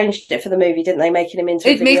they changed it for the movie, didn't they? Making him into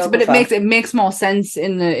a videographer. It makes more sense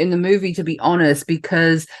in the movie, to be honest,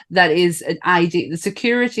 because that is an idea. The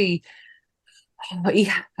security,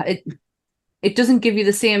 it doesn't give you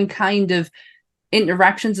the same kind of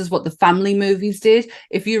interactions as what the family movies did.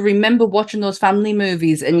 If you remember watching those family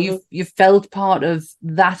movies and you felt part of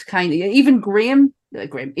that kind of, even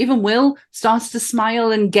even Will starts to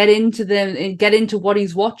smile and get into what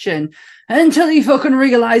he's watching until he fucking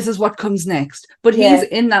realizes what comes next. But he's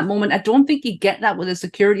in that moment. I don't think you get that with a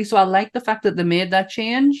security. So I like the fact that they made that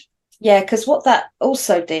change. Yeah, because what that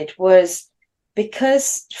also did was,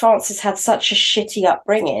 because Francis had such a shitty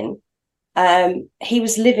upbringing, he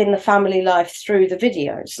was living the family life through the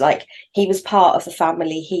videos. Like, he was part of the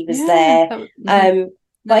family, he was there.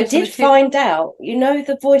 But I did find out,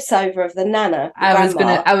 the voiceover of the Nana.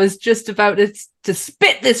 I was just about to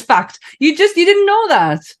spit this fact. You didn't know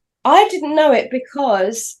that. I didn't know it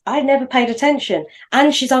because I never paid attention,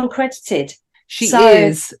 and she's uncredited. She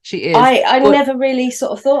is. I never really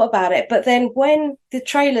sort of thought about it. But then when the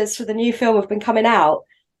trailers for the new film have been coming out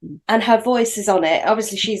and her voice is on it,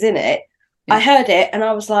 obviously she's in it, I heard it and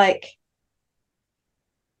I was like,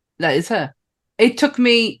 that is her. It took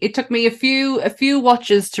me a few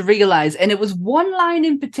watches to realize, and it was one line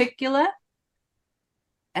in particular,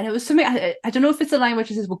 and it was something I don't know if it's a line where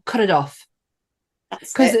she says, "We'll cut it off,"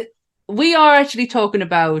 because we are actually talking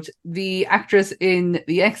about the actress in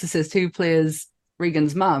The Exorcist who plays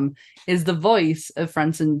Regan's mum is the voice of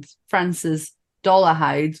Frances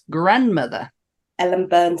Dollarhide's grandmother. Ellen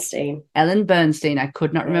Bernstein. I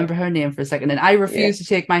could not remember her name for a second, and I refuse to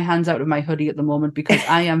take my hands out of my hoodie at the moment because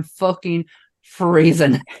I am fucking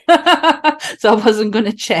freezing. So I wasn't going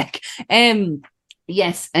to check.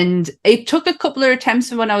 Yes, and it took a couple of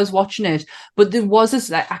attempts when I was watching it, but there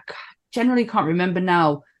was I generally can't remember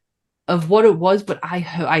now of what it was, but I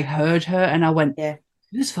heard her and I went,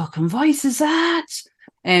 whose fucking voice is that?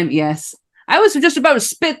 Yes, I was just about to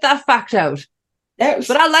spit that fact out.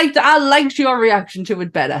 But I liked your reaction to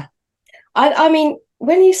it better. I mean,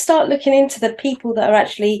 when you start looking into the people that are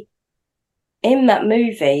actually in that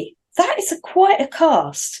movie, that is quite a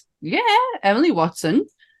cast. Yeah, Emily Watson,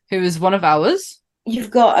 who is one of ours.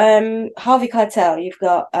 You've got Harvey Keitel, you've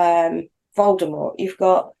got Voldemort, you've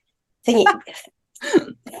got Fiennes.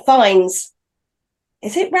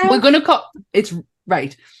 Is it Ralph? We're gonna call it's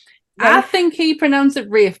right. I think he pronounced it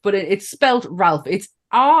Rafe, but it's spelled Ralph. It's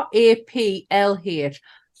Raplh.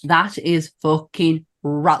 That is fucking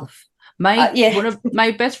Ralph. One of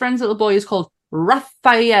my best friend's little boy is called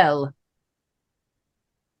Raphael.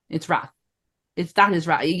 It's Ralph. That is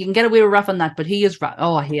Ralph. You can get away with Ralph on that, but he is Ralph.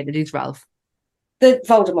 Oh, I hate it. He's Ralph. The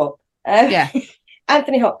Voldemort.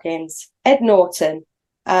 Anthony Hopkins, Ed Norton.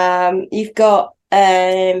 You've got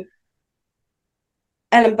Ellen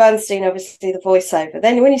Bernstein, obviously the voiceover.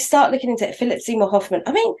 Then when you start looking into it, Philip Seymour Hoffman.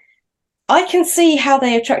 I mean, I can see how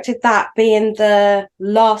they attracted that being the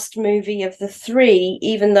last movie of the three,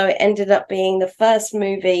 even though it ended up being the first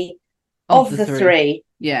movie of the three.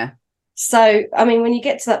 Yeah. So, I mean, when you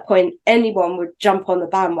get to that point, anyone would jump on the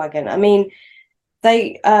bandwagon. I mean,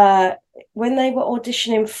 they when they were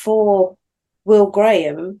auditioning for Will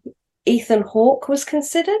Graham, Ethan Hawke was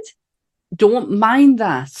considered. Don't mind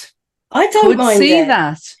that. I don't mind see it.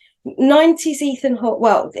 That. 90s Ethan Hawke.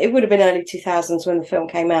 Well, it would have been early 2000s when the film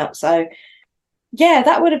came out. So, yeah,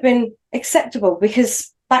 that would have been acceptable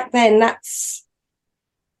because back then that's...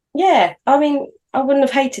 Yeah, I mean, I wouldn't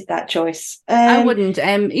have hated that choice. I wouldn't.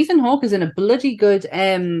 Ethan Hawke is in a bloody good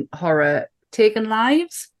horror, Taken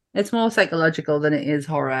Lives. It's more psychological than it is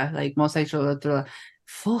horror, like more sexual thriller.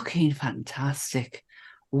 Fucking fantastic.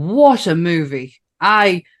 What a movie.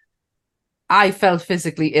 I felt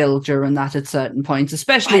physically ill during that at certain points,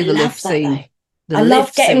 especially the lift scene. I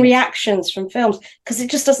love getting reactions from films because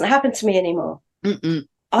it just doesn't happen to me anymore.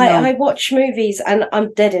 I watch movies and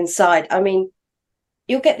I'm dead inside. I mean,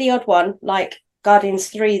 you'll get the odd one like Guardians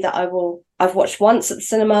 3 that I've watched once at the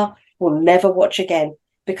cinema, will never watch again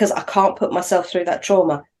because I can't put myself through that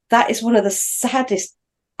trauma. That is one of the saddest,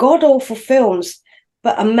 god-awful films,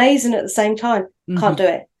 but amazing at the same time. Can't do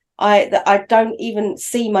it. I don't even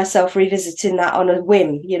see myself revisiting that on a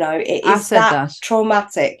whim. It is that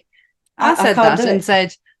traumatic. I said that and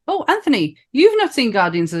said, "Oh, Anthony, you've not seen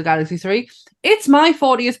Guardians of the Galaxy 3. It's my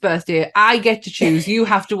 40th birthday. I get to choose. You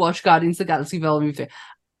have to watch Guardians of the Galaxy Volume 3."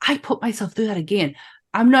 I put myself through that again.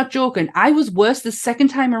 I'm not joking. I was worse the second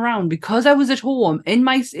time around because I was at home in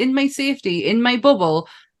my safety, in my bubble.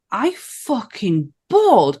 I fucking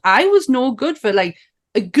bawled. I was no good for like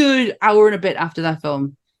a good hour and a bit after that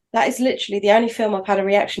film. That is literally the only film I've had a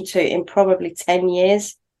reaction to in probably 10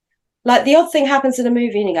 years. Like, the odd thing happens in a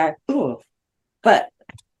movie and you go, oh, but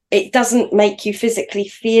it doesn't make you physically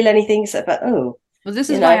feel anything except, oh. Well,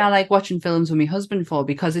 this is why I like watching films with my husband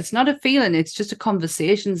because it's not a feeling, it's just a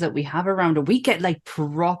conversations that we have around it. We get like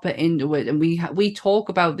proper into it, and we talk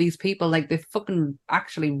about these people like they're fucking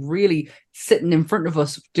actually really sitting in front of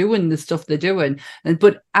us doing the stuff they're doing.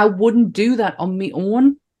 But I wouldn't do that on my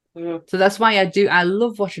own. So that's why I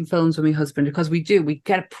love watching films with my husband, because we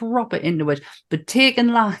get proper into it. But taking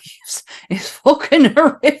lives is fucking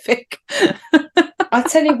horrific. I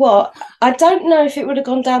tell you what, I don't know if it would have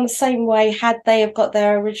gone down the same way had they have got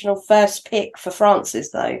their original first pick for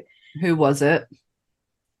Francis, though. Who was it?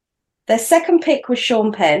 Their second pick was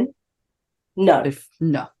Sean Penn. No.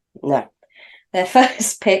 No. Their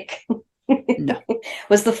first pick no.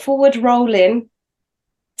 was the forward-rolling,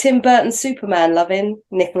 Tim Burton Superman loving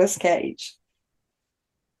Nicolas Cage.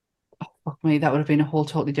 Oh, fuck me, that would have been a whole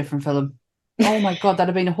totally different film. Oh my god,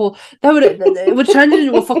 it would turn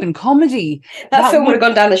into a fucking comedy. That film would have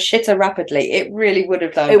gone down the shitter rapidly. It really would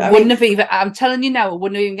have done. It wouldn't have even. I'm telling you now, it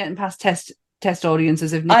wouldn't have even gotten past test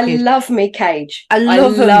audiences if Nick Cage. Love me Cage. I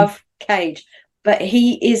love Cage, but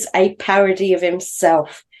he is a parody of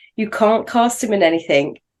himself. You can't cast him in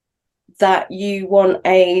anything that you want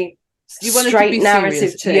a straight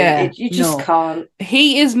narrative to. Yeah, you just can't.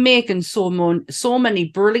 He is making so many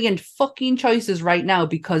brilliant fucking choices right now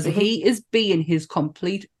because he is being his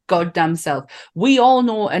complete goddamn self. We all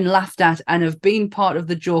know and laughed at and have been part of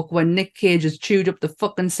the joke when Nick Cage has chewed up the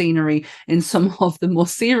fucking scenery in some of the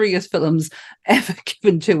most serious films ever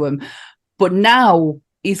given to him. But now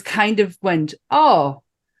he's kind of went, oh,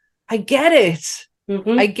 I get it.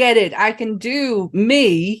 I get it. I can do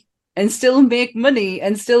me and still make money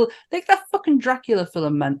and still like that fucking Dracula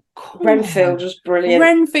film, man. Renfield was brilliant.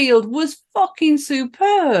 Renfield was fucking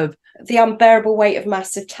superb. The Unbearable Weight of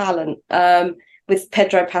Massive Talent with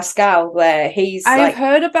Pedro Pascal, where he's I've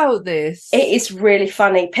heard about this. It is really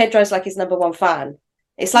funny. Pedro's like his number one fan.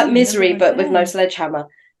 It's like Misery, but with no sledgehammer.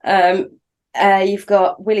 You've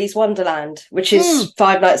got Willy's Wonderland, which is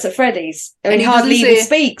Five Nights at Freddy's, and he hardly even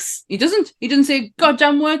speaks. He doesn't say a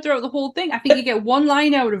goddamn word throughout the whole thing. I think you get one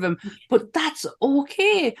line out of him, but that's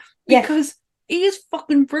okay because he is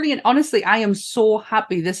fucking brilliant. Honestly, I am so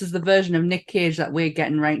happy this is the version of Nick Cage that we're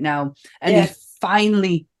getting right now, and he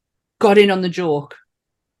finally got in on the joke.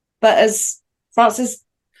 But as Francis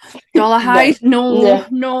Dolarhyde,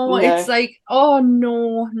 no, it's like, oh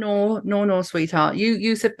no, sweetheart,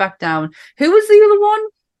 you sit back down. Who was the other one?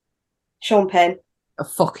 Sean Penn. Oh,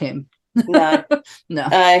 fuck him. No,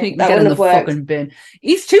 he can get in the fucking bin.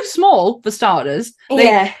 He's too small for starters.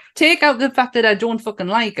 Take out the fact that I don't fucking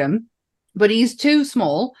like him, but he's too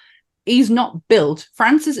small. He's not built.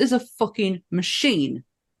 Francis is a fucking machine.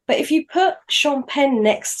 But if you put Sean Penn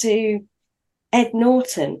next to Ed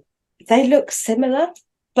Norton, they look similar.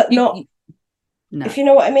 But not, if you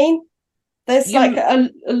know what I mean. There's like a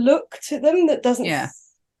look to them that doesn't. Yeah,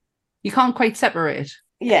 you can't quite separate.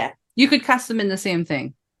 Yeah, you could cast them in the same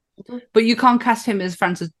thing, but you can't cast him as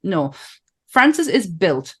Francis. No, Francis is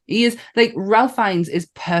built. He is like Ralph Fiennes is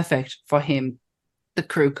perfect for him. The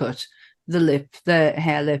crew cut, the lip, the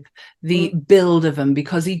hair lip, the build of him,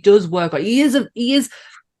 because he does work. He is.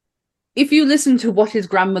 If you listen to what his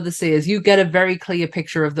grandmother says, you get a very clear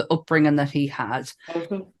picture of the upbringing that he had.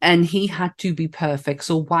 And he had to be perfect.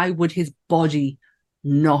 So why would his body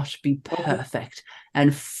not be perfect?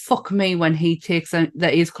 And fuck me when he takes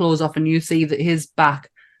his clothes off and you see that his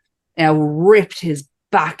back, how ripped his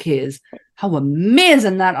back is, how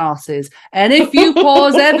amazing that arse is. And if you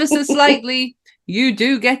pause ever so slightly, you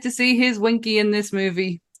do get to see his winky in this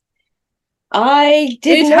movie. I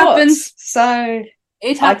did not. Happens. So...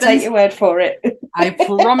 It happens. I'll take your word for it. I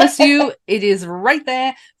promise you, it is right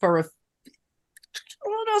there for a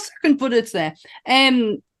second, but it's there.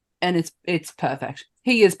 And it's perfect.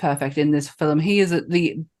 He is perfect in this film. He is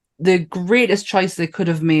the greatest choice they could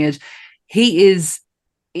have made. He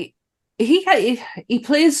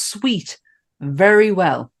plays sweet very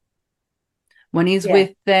well when he's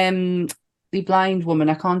with the blind woman.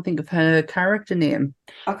 I can't think of her character name.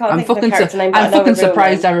 I'm fucking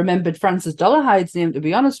surprised I remembered Francis Dolarhyde's name, to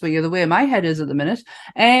be honest with you, the way my head is at the minute.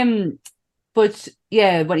 But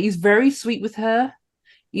yeah, but he's very sweet with her.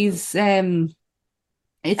 He's as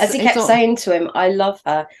he kept saying to him, I love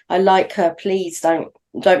her, I like her, please don't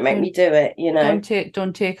make me do it, you know.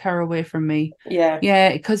 Don't take her away from me.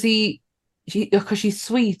 Yeah, because she's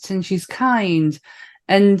sweet and she's kind.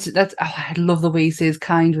 And that's, I love the way he says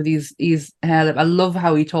kind with his hair lip. I love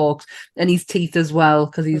how he talks, and his teeth as well,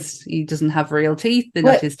 because he doesn't have real teeth. They're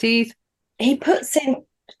not his teeth. He puts in,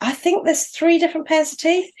 I think there's 3 different pairs of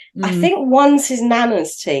teeth. I think one's his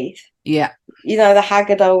nana's teeth. Yeah. You know, the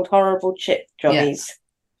haggard old horrible chip jobbies.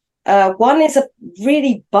 One is a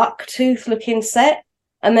really bucktooth looking set,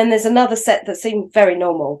 and then there's another set that seemed very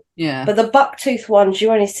normal. Yeah. But the bucktooth ones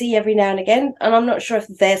you only see every now and again, and I'm not sure if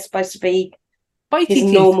they're supposed to be Bitey his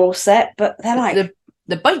teeth. normal set, but they're like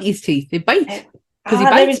the bite his teeth. They bite. Because he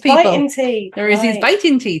there bites is people. biting teeth. There is his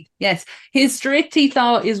biting teeth. Yes. His straight teeth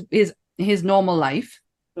are his normal life.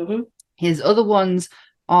 Mm-hmm. His other ones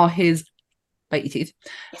are his bitey teeth.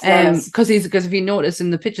 Because if you notice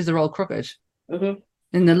in the pictures they're all crooked. Mm-hmm.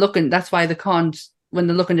 And they're looking, that's why they can't, when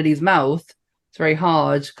they're looking at his mouth, it's very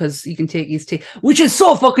hard because you can take his teeth, which is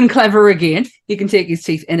so fucking clever again. You can take his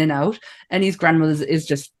teeth in and out. And his grandmother's is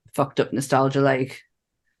just fucked up nostalgia, like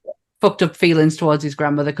fucked up feelings towards his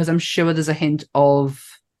grandmother, because I'm sure there's a hint of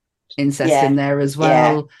incest in there as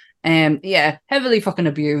well. Heavily fucking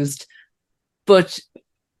abused. But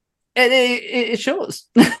it shows.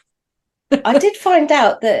 I did find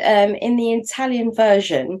out that in the Italian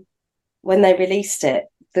version, when they released it,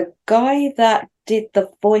 the guy that did the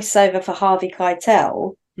voiceover for Harvey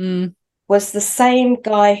Keitel was the same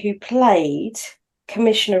guy who played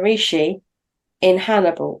Commissioner Rishi in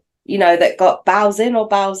Hannibal. You know, that got bows in or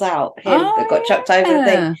bows out. That got chucked over the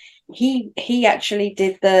thing. He actually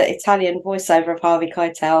did the Italian voiceover of Harvey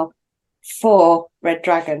Keitel for Red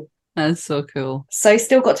Dragon. That's so cool. So he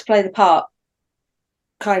still got to play the part.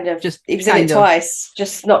 Kind of. He was in it twice,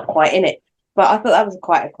 just not quite in it. But I thought that was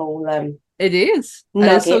quite a cool. It is.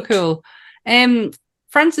 That is so cool.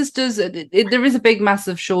 Francis does. There is a big,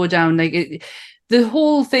 massive showdown. Like the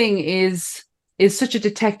whole thing is such a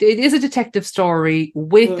detective. It is a detective story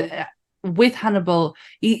with Hannibal.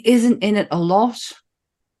 He isn't in it a lot.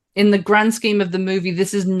 In the grand scheme of the movie,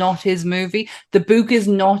 this is not his movie. The book is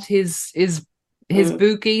not his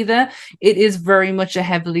book either. It is very much a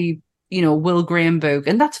heavily, Will Graham book,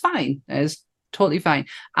 and that's fine. It's totally fine.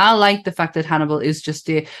 I like the fact that Hannibal is just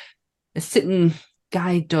a sitting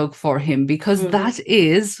guide dog for him, because that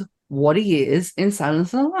is what he is in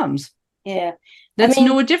Silence of the Lambs. Yeah. That's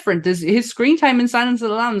no different. His screen time in Silence of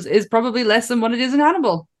the Lambs is probably less than what it is in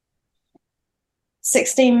Hannibal.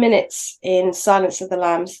 16 minutes in Silence of the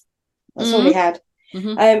Lambs. That's all he had.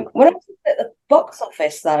 When I was at the box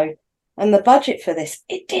office, though, and the budget for this,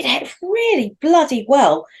 it did really bloody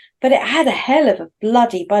well, but it had a hell of a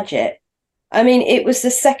bloody budget. I mean, it was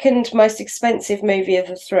the second most expensive movie of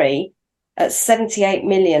the three at 78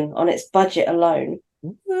 million on its budget alone.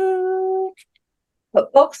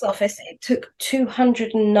 But box office, it took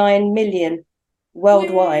 209 million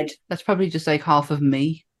worldwide. That's probably just like half of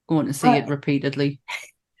me going to see it repeatedly.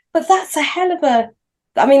 But that's a hell of a...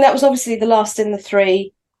 I mean, that was obviously the last in the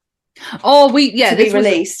three. To be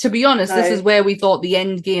released. To be honest, this is where we thought the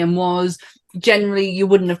end game was. Generally, you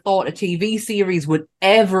wouldn't have thought a TV series would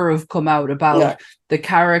ever have come out about the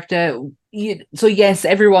character. So yes,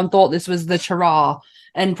 everyone thought this was the Chara,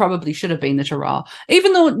 and probably should have been the Chara,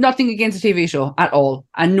 even though nothing against the TV show at all.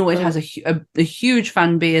 I know it has a huge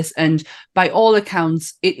fan base, and by all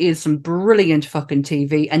accounts, it is some brilliant fucking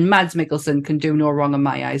TV, and Mads Mikkelsen can do no wrong in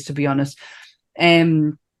my eyes, to be honest.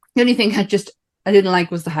 The only thing I didn't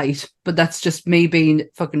like was the height, but that's just me being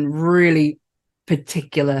fucking really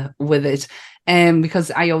particular with it,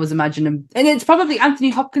 because I always imagine him, and it's probably Anthony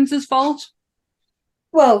Hopkins' fault.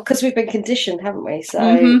 Well, because we've been conditioned, haven't we? So,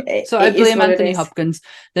 I blame Anthony Hopkins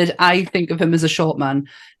that I think of him as a short man.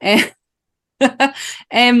 I've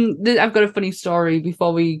got a funny story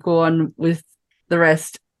before we go on with the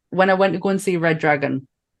rest. When I went to go and see Red Dragon,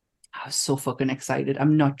 I was so fucking excited.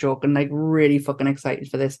 I'm not joking, like really fucking excited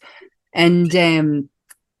for this. And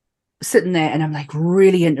sitting there, and I'm like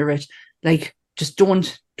really into it. Like, just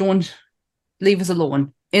don't leave us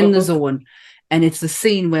alone, in the zone. And it's the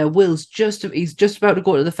scene where he's just about to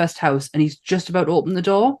go to the first house, and he's just about to open the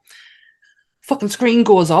door. Fucking screen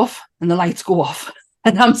goes off and the lights go off.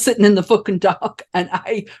 And I'm sitting in the fucking dark and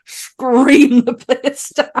I scream the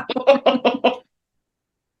place down.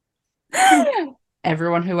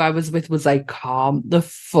 Everyone who I was with was like, calm the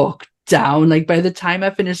fuck down. Like, by the time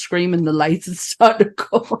I finished screaming, the lights had started to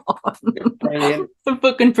go on. Brilliant. The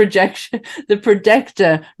fucking the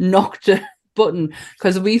projector knocked a button,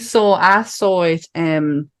 because I saw it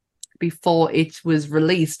before it was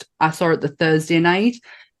released. I saw it the Thursday night,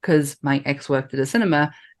 because my ex worked at a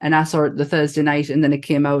cinema, and I saw it the Thursday night, and then it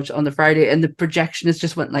came out on the Friday, and the projectionist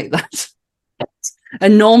just went like that.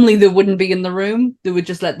 And normally they wouldn't be in the room; they would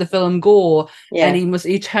just let the film go. Yeah. And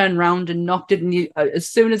he turned around and knocked it, and as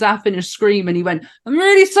soon as I finished screaming, he went, "I'm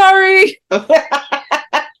really sorry. I'll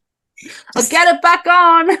get it back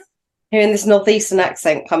on." Hearing this northeastern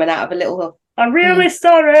accent coming out of a little, "I'm really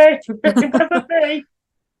sorry."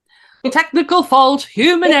 Technical fault,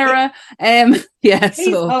 human error.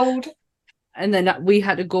 He's old. And then we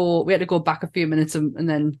had to go back a few minutes and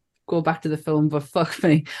then go back to the film. But fuck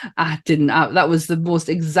me, that was the most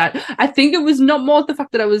exact. I think it was not more the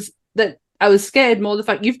fact that I was scared, more the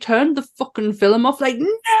fact you've turned the fucking film off, like,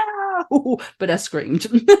 no, but I screamed.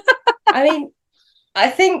 I mean, I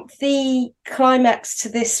think the climax to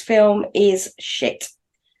this film is shit.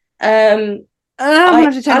 I'm gonna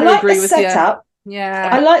have to tend to agree with setup. you. Yeah,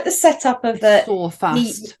 I like the setup of the so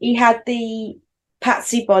fast. He had the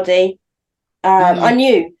Patsy body. I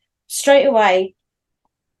knew straight away,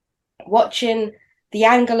 watching the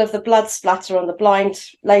angle of the blood splatter on the blind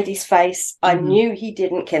lady's face, I knew he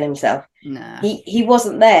didn't kill himself. Nah. He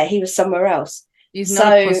wasn't there. He was somewhere else. He's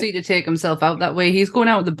not a pussy to take himself out that way. He's going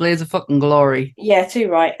out with the blaze of fucking glory. Yeah, too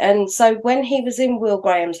right. And so when he was in Will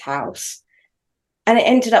Graham's house, and it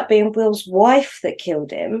ended up being Will's wife that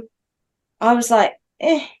killed him, I was like,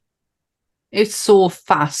 eh. It's so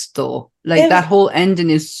fast, though. Like, that whole ending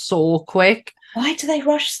is so quick. Why do they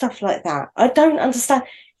rush stuff like that? I don't understand.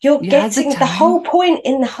 You're getting the whole point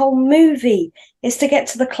in the whole movie is to get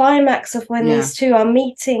to the climax of when these two are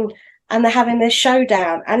meeting and they're having this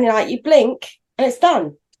showdown. And like, you blink and it's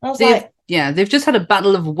done. I was they've just had a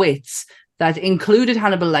battle of wits that included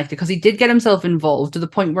Hannibal Lecter, because he did get himself involved to the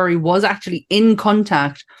point where he was actually in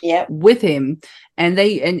contact with him.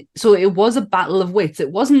 And so it was a battle of wits.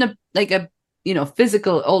 It wasn't a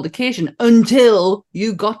physical altercation until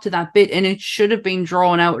you got to that bit, and it should have been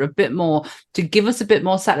drawn out a bit more to give us a bit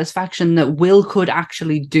more satisfaction that Will could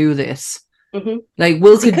actually do this. Mm-hmm. Like,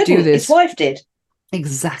 Will could do this. His wife did.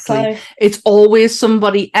 Exactly. So... It's always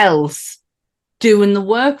somebody else doing the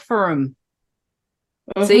work for him.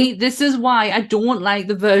 Mm-hmm. See, this is why I don't like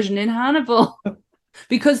the version in Hannibal.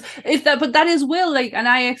 Because but that is Will, like, and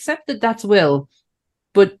I accept that that's Will,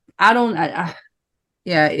 but I don't.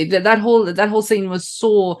 That whole scene was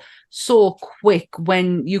so quick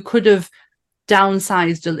when you could have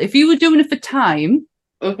downsized it. If you were doing it for time,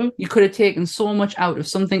 you could have taken so much out of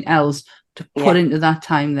something else to put into that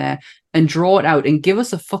time there and draw it out and give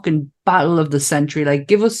us a fucking battle of the century. Like,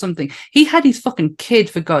 give us something. He had his fucking kid,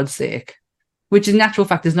 for God's sake, which in actual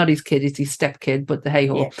fact is not his kid, it's his step kid, but the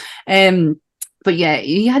hey-ho. But yeah,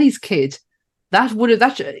 he had his kid.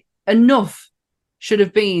 Enough should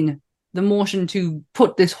have been the motion to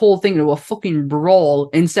put this whole thing into a fucking brawl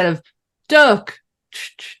instead of duck.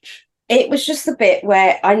 It was just the bit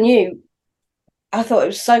where I thought it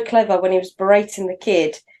was so clever when he was berating the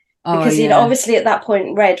kid, because he'd obviously at that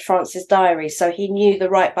point read Francis' diary, so he knew the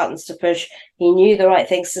right buttons to push, he knew the right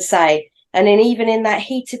things to say, and then even in that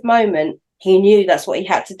heated moment, he knew that's what he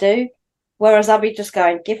had to do. Whereas I'd be just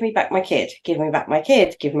going, give me back my kid, give me back my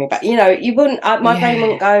kid, give me back. You wouldn't, my brain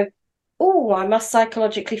wouldn't go, oh, I must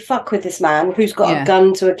psychologically fuck with this man who's got a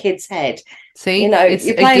gun to a kid's head. See,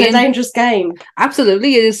 you're playing a dangerous game.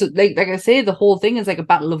 Absolutely. It is, like I say, the whole thing is like a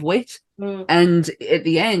battle of wit. And at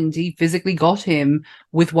the end, he physically got him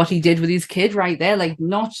with what he did with his kid right there. Like,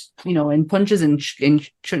 not, in punches and in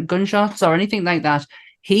gunshots or anything like that.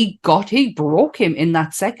 He broke him in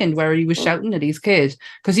that second where he was shouting at his kid,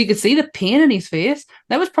 because you could see the pain in his face.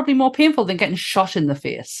 That was probably more painful than getting shot in the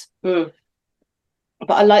face. But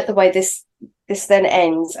I like the way this then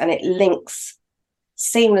ends, and it links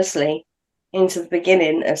seamlessly into the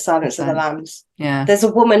beginning of Silence of the Lambs. Yeah. There's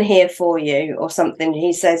a woman here for you, or something.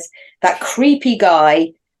 He says, that creepy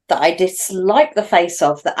guy that I dislike the face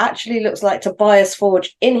of, that actually looks like Tobias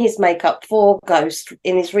Forge in his makeup for Ghost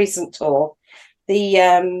in his recent tour. He's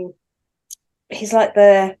like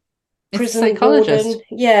the prison psychologist. warden.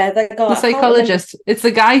 Yeah, the guy. The psychologist. It's the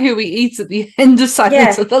guy who he eats at the end of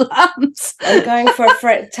Silence of the Lambs. I'm going for a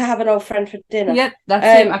friend to have an old friend for dinner. Yeah,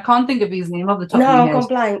 that's him. I can't think of his name off the top of my head. No, I've gone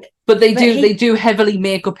blank. But they do heavily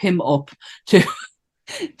make up him up to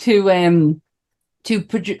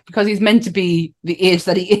produce, because he's meant to be the age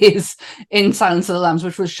that he is in Silence of the Lambs,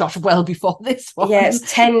 which was shot well before this one. Yeah,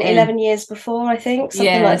 it's 10, 11 years before, I think,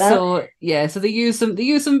 something like that. So they use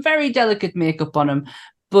some very delicate makeup on him,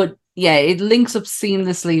 but yeah, it links up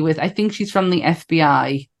seamlessly with, I think she's from the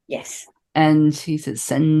FBI. Yes. And he says,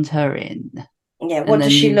 send her in. Yeah, what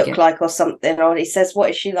does she look like or something? Or he says,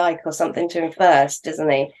 what is she like or something to him first, doesn't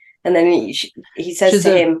he? And then he says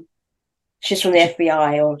to him, she's from the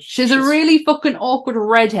FBI, or she's a really fucking awkward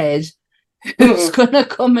redhead who's gonna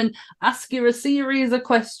come and ask you a series of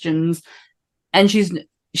questions, and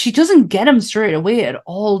she doesn't get him straight away at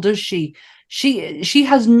all, does she? She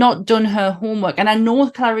has not done her homework, and I know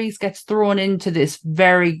Clarice gets thrown into this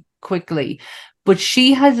very quickly, but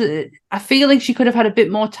I feel like she could have had a bit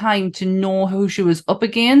more time to know who she was up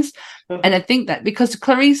against. And I think that because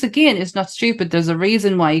Clarice, again, is not stupid, there's a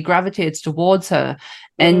reason why he gravitates towards her.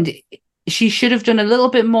 And she should have done a little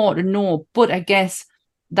bit more to know, but I guess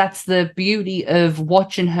that's the beauty of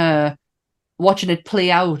watching it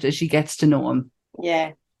play out as she gets to know him.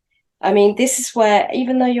 Yeah. I mean, this is where,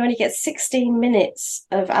 even though you only get 16 minutes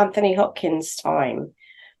of Anthony Hopkins' time,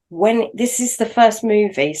 when this is the first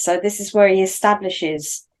movie, so this is where he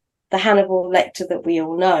establishes the Hannibal Lecter that we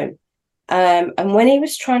all know. And when he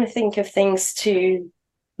was trying to think of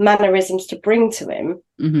mannerisms to bring to him,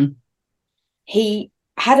 mm-hmm. he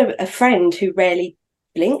had a friend who rarely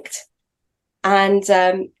blinked. And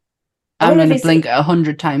I'm going to blink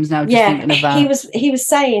 100 times now just thinking of that. He was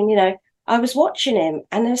saying, you know, I was watching him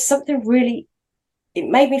and there was something really, it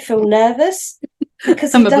made me feel nervous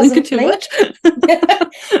because he doesn't blink.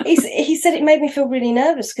 He said it made me feel really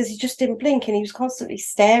nervous because he just didn't blink and he was constantly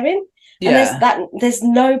staring. Yeah. And there's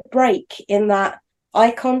no break in that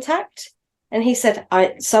eye contact. And he said,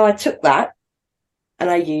 I took that and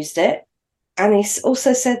I used it. And he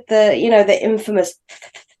also said the infamous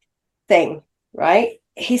thing, right?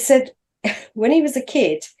 He said when he was a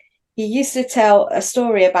kid, he used to tell a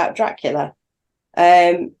story about Dracula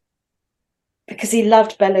because he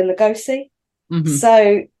loved Bela Lugosi. Mm-hmm.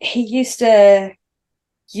 So he used to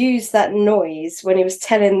use that noise when he was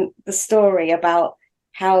telling the story about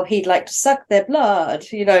how he'd like to suck their blood,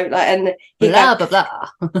 you know, like, and blah, blah, blah.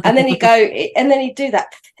 and then he'd do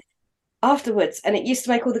that afterwards. And it used to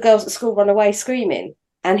make all the girls at school run away screaming.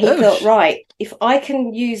 And he thought, right, if I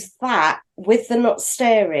can use that with the not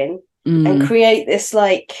staring and create this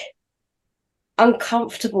like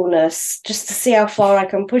uncomfortableness just to see how far I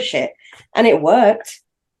can push it. And it worked.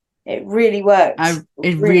 It really worked.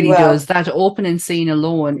 It really does. That opening scene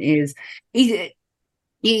alone is the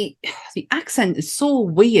accent is so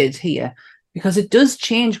weird here because it does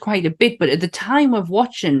change quite a bit. But at the time of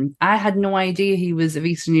watching, I had no idea he was of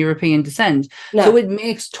Eastern European descent. No. So it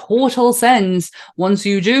makes total sense once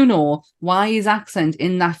you do know why his accent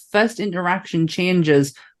in that first interaction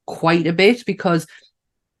changes quite a bit, because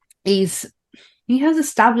he has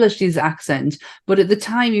established his accent, but at the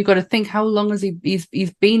time you've got to think how long has he's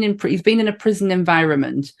been in a prison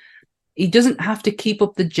environment. He doesn't have to keep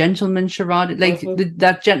up the gentleman charade, like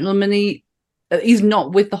that gentleman. He's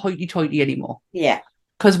not with the hoity-toity anymore. Yeah,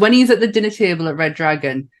 because when he's at the dinner table at Red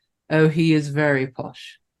Dragon, he is very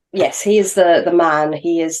posh. Yes, he is the man.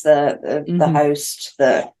 He is the host,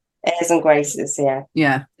 the airs and graces.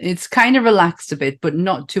 Yeah. It's kind of relaxed a bit, but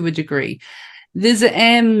not to a degree. There's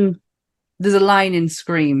a line in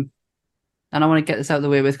Scream, and I want to get this out of the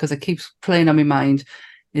way with because it keeps playing on my mind,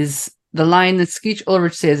 is the line that Skeet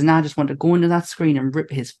Ulrich says, and I just want to go into that screen and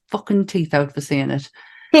rip his fucking teeth out for saying it.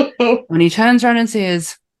 When he turns around and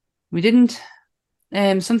says, we didn't,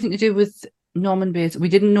 something to do with Norman Bates, we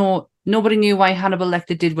didn't know, nobody knew why Hannibal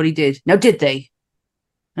Lecter did what he did. Now, did they?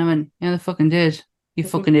 And I went, yeah, they fucking did. You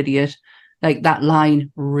fucking idiot. Like, that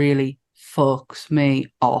line really fucks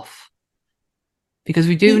me off. Because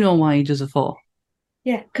we do know why he does it for.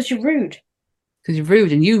 Yeah, because you're rude. Because you're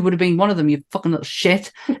rude, and you would have been one of them, you fucking little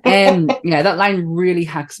shit. Yeah, that line really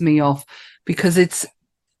hacks me off because it's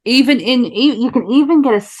you can even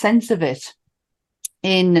get a sense of it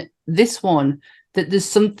in this one, that there's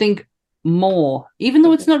something more, even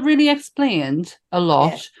though it's not really explained a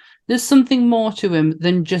lot. Yeah. There's something more to him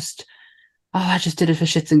than just, I just did it for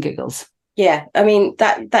shits and giggles. Yeah, I mean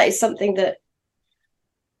that is something that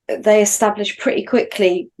they establish pretty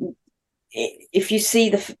quickly. If you see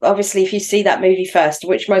that movie first,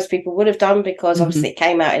 which most people would have done because obviously it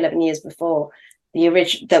came out 11 years before the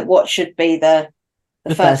original, that what should be the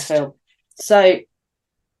first film. So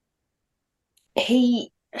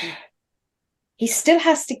he still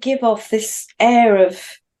has to give off this air of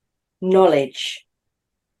knowledge.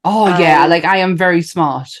 Oh yeah, like I am very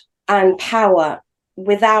smart and power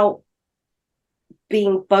without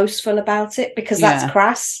being boastful about it, because that's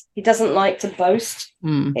crass. He doesn't like to boast.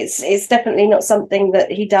 It's definitely not something that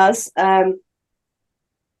he does.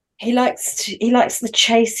 He likes the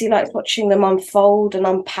chase. He likes watching them unfold and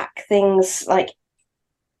unpack things, like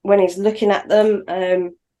when he's looking at them.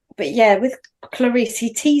 But yeah, with Clarice,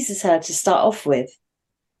 he teases her to start off with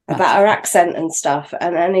about her accent and stuff,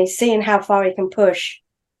 and he's seeing how far he can push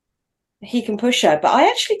her. But I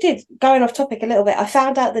actually did, going off topic a little bit, I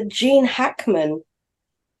found out that Gene Hackman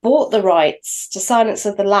bought the rights to Silence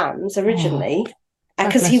of the Lambs originally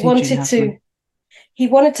because he wanted to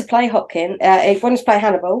play Hopkins, he wanted to play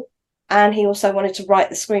Hannibal, and he also wanted to write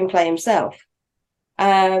the screenplay himself.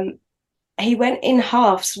 He went in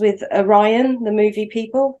halves with Orion, the movie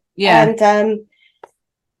people, and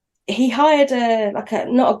he hired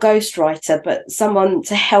not a ghostwriter, but someone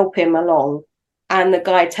to help him along. And the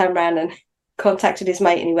guy turned around and contacted his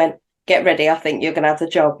mate, and he went, get ready. I think you're going to have the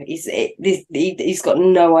job. He's got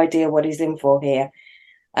no idea what he's in for here.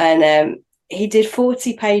 And he did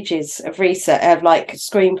 40 pages of research, of like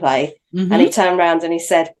screenplay. Mm-hmm. And he turned around and he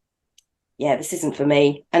said, yeah, this isn't for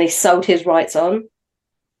me. And he sold his rights on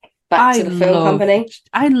back to the film company.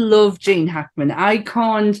 I love Gene Hackman. I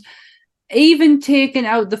can't, even taking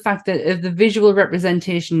out the fact that of the visual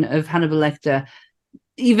representation of Hannibal Lecter,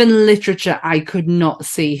 even literature, I could not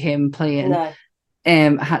see him playing. No.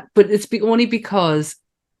 But it's only because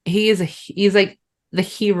he's like the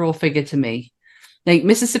hero figure to me. Like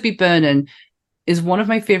Mississippi Burning is one of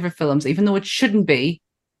my favorite films, even though it shouldn't be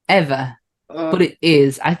ever. But it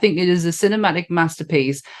is. I think it is a cinematic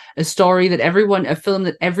masterpiece, a film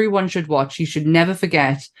that everyone should watch. You should never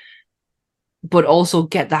forget, but also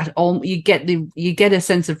get that. You get a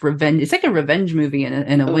sense of revenge. It's like a revenge movie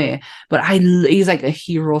in a way. But he's like a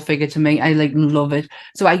hero figure to me. I like love it.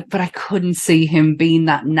 But I couldn't see him being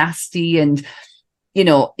that nasty and,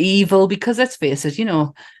 evil, because let's face it,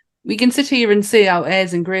 we can sit here and say our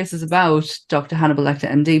airs and graces about Dr. Hannibal Lecter,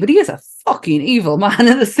 MD, but he is a fucking evil man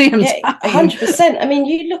at the same time. 100%. I mean,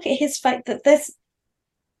 you look at his fact that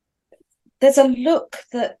there's a look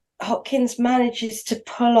that Hopkins manages to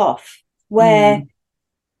pull off where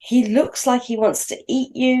he looks like he wants to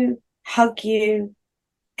eat you, hug you,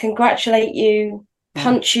 congratulate you,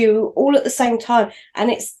 punch you all at the same time.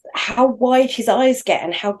 And it's how wide his eyes get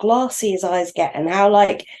and how glassy his eyes get and how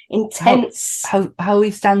like intense. How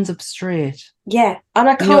he stands up straight. Yeah. And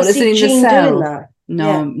I can't see Gene doing that.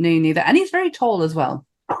 No, me neither. And he's very tall as well.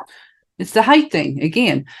 It's the height thing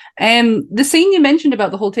again. The scene you mentioned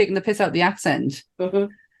about the whole taking the piss out the accent,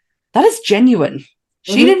 that is genuine.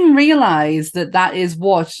 She didn't realize that is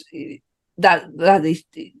what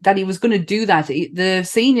that he was going to do that. The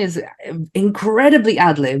scene is incredibly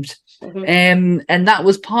ad-libbed. And that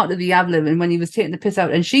was part of the ad-lib. And when he was taking the piss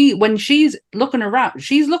out, and when she's looking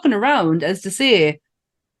around as to say,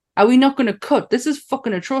 are we not going to cut? This is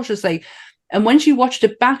fucking atrocious. Like, and when she watched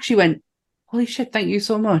it back, she went, holy shit, thank you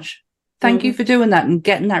so much. Thank you for doing that and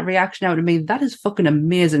getting that reaction out of me. That is fucking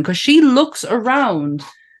amazing. Because she looks around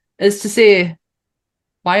as to say,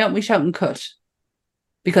 why aren't we shouting cut?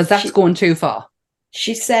 Because that's going too far.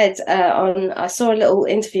 She said I saw a little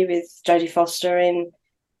interview with Jodie Foster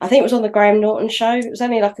I think it was on the Graham Norton show. It was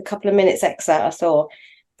only like a couple of minutes excerpt I saw.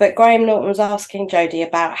 But Graham Norton was asking Jodie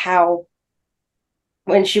about how,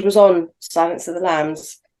 when she was on Silence of the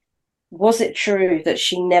Lambs, was it true that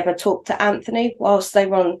she never talked to Anthony whilst they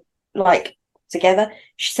were on, like, together?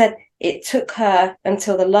 She said it took her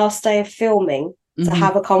until the last day of filming to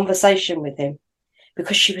have a conversation with him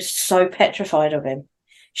because she was so petrified of him.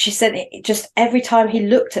 She said, just every time he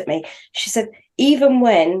looked at me, she said, even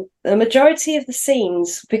when the majority of the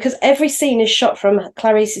scenes, because every scene is shot from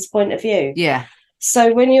Clarice's point of view. Yeah.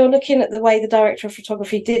 So when you're looking at the way the director of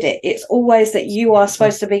photography did it, it's always that you are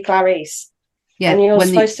supposed to be Clarice. Yeah. And you're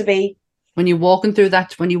supposed to be. When you're walking through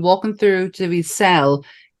to his cell,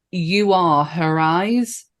 you are her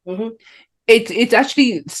eyes. It's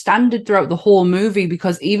actually standard throughout the whole movie,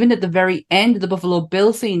 because even at the very end of the Buffalo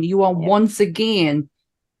Bill scene, you are once again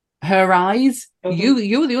her eyes.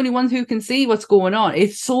 You're the only ones who can see what's going on.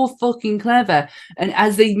 It's so fucking clever. And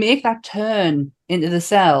as they make that turn into the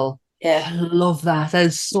cell, I love that. That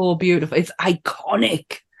is so beautiful. It's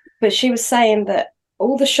iconic. But she was saying that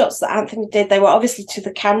all the shots that Anthony did, they were obviously to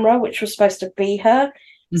the camera, which was supposed to be her.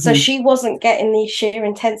 So she wasn't getting the sheer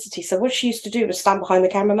intensity. So what she used to do was stand behind the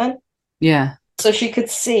cameraman. Yeah. So she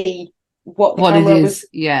could see what the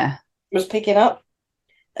camera was picking up.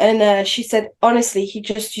 And she said, honestly, he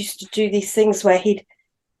just used to do these things where he'd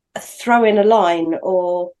throw in a line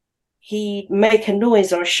or he'd make a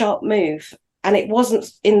noise or a sharp move. And it wasn't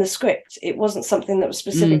in the script. It wasn't something that was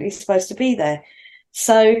specifically supposed to be there.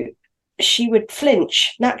 So she would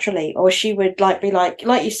flinch naturally, or she would be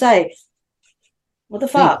like you say, what the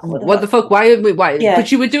fuck? What the fuck? Why? Yeah. But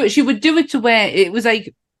she would do it. She would do it to where it was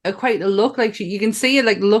like quite a look. Like you can see it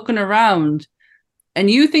like looking around. And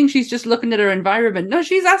you think she's just looking at her environment. No,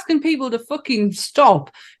 she's asking people to fucking stop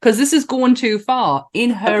because this is going too far,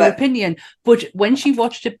 in her opinion. But when she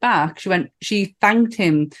watched it back, she thanked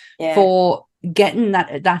him for getting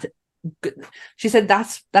that. She said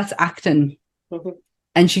that's acting,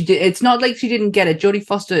 and she did. It's not like she didn't get it. Jodie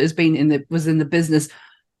Foster was in the business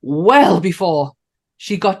well before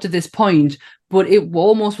she got to this point, but it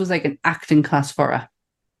almost was like an acting class for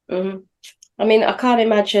her. I mean, I can't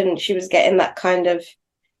imagine she was getting that kind of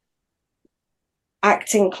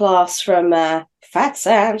acting class from Fat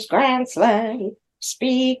Sam's Grand Slam,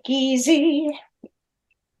 Speakeasy.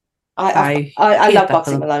 I love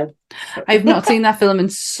Boxing Malone. I've not seen that film in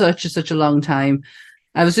such a long time.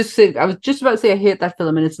 I was just about to say I hate that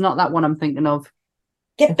film, and it's not that one I'm thinking of.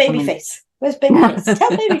 Get Babyface. Where's Babyface?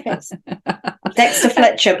 Tell Babyface. Dexter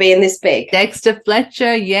Fletcher being this big. Dexter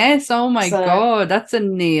Fletcher, yes. Oh my God, that's a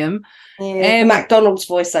name. Yeah, the McDonald's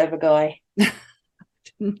voiceover guy.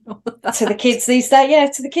 To the kids these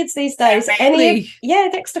days, to the kids these days. Really?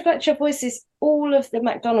 Dexter Fletcher voices all of the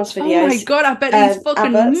McDonald's videos. Oh my God, I bet he's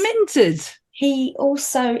fucking minted. He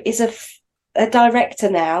also is a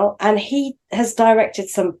director now, and he has directed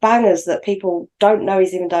some bangers that people don't know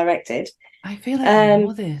he's even directed. I feel like I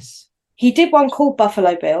know this. He did one called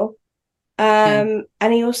Buffalo Bill, and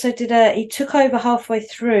he also did he took over halfway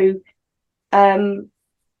through.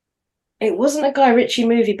 It wasn't a Guy Ritchie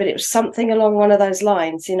movie, but it was something along one of those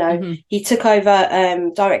lines. You know, Mm-hmm. He took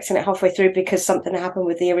over directing it halfway through because something happened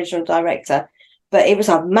with the original director. But it was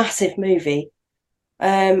a massive movie.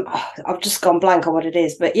 I've just gone blank on what it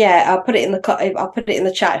is, but yeah, I'll put it in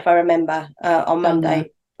the chat if I remember on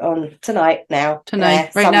Monday, on tonight now.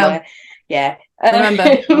 Tonight, right somewhere. now. Yeah.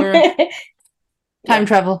 Remember, time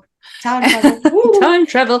travel. Time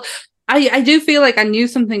travel. I do feel like I knew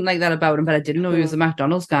something like that about him, but I didn't know he was a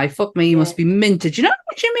McDonald's guy. Fuck me, he must be minted. You know how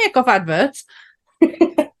much you make off adverts?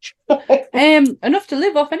 Enough to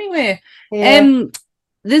live off anyway. Yeah.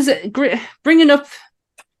 There's bringing up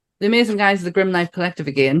the amazing guys of the Grim Knife Collective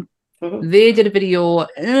again. Mm-hmm. They did a video, I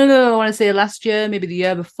don't know, I want to say last year, maybe the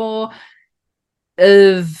year before,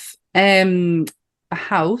 of a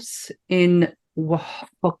house in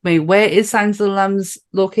where is Signs of the Lambs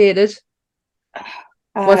located?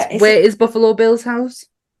 Where is Buffalo Bill's house?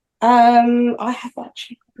 I have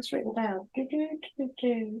actually this written down.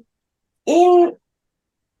 In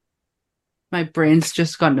my brain's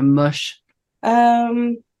just gone to mush.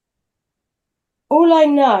 All I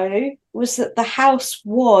know was that the house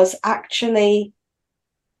was actually.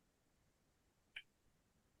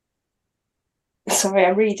 Sorry,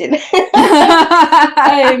 I'm reading.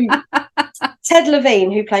 Ted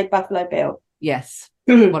Levine, who played Buffalo Bill. Yes.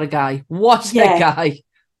 What a guy. What a guy.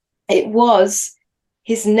 It was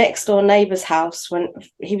his next door neighbour's house when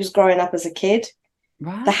he was growing up as a kid.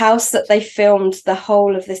 Right. The house that they filmed the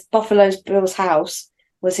whole of this Buffalo Bill's house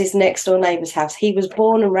was his next door neighbour's house. He was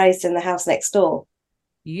born and raised in the house next door.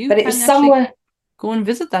 But it was somewhere. Go and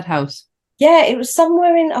visit that house. Yeah, it was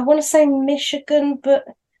somewhere in, I want to say Michigan, but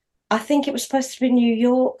I think it was supposed to be New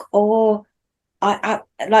York or I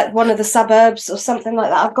like one of the suburbs or something like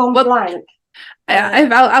that. I've gone blank.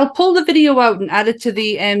 I'll pull the video out and add it to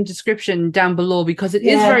the description down below because it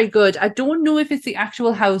is very good. I don't know if it's the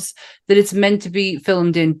actual house that it's meant to be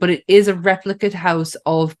filmed in, but it is a replica house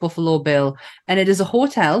of Buffalo Bill, and it is a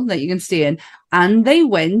hotel that you can stay in. And they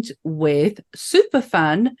went with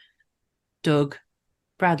superfan Doug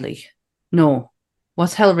Bradley. No,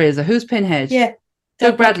 what's Hellraiser? Who's Pinhead? Yeah.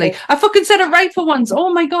 Doug Bradley. I fucking said it right for once.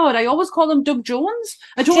 Oh my God. I always call him Doug Jones.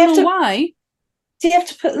 I don't know why. Do you have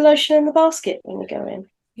to put the lotion in the basket when you go in?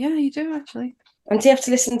 Yeah, you do actually. And do you have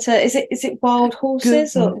to listen to? Is it Wild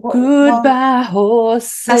Horses or what? Goodbye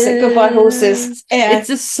Horses? That's it. Goodbye Horses. Yeah, it's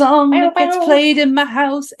a song that gets played in my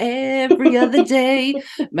house every other day.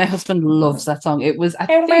 My husband loves that song. It was, I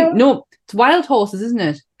think, no, it's Wild Horses, isn't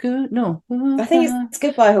it? I think it's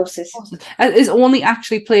Goodbye Horses. It's only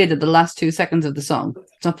actually played at the last 2 seconds of the song.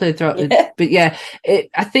 It's not played throughout. But yeah,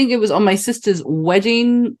 I think it was on my sister's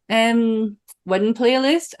wedding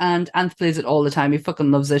playlist, and Anth plays it all the time. He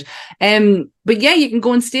fucking loves it. But yeah, you can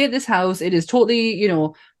go and stay at this house. It is totally,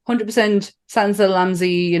 100% Sans the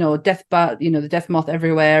Lamsey, death bat, the death moth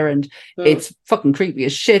everywhere, and it's fucking creepy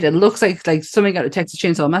as shit. It looks like something out of Texas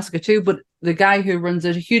Chainsaw Massacre too. But the guy who runs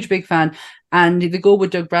it, a huge big fan, and they go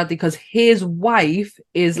with Doug Bradley because his wife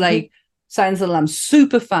is like Silence of the Lambs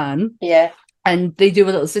super fan. Yeah, and they do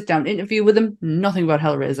a little sit down interview with him. Nothing about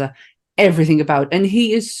Hellraiser. Everything about, and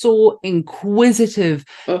he is so inquisitive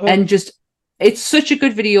and just, it's such a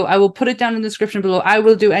good video. I will put it down in the description below. I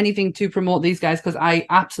will do anything to promote these guys because I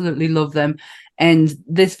absolutely love them. And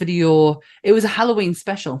this video, it was a Halloween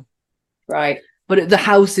special, right? But the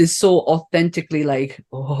house is so authentically like,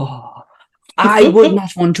 I would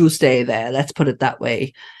not want to stay there, let's put it that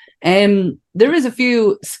way. There is a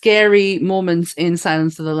few scary moments in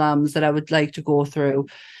Silence of the Lambs that I would like to go through.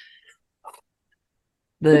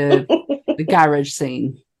 The garage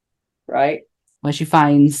scene, right, where she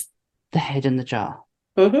finds the head in the jar,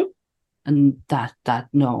 and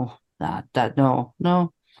no.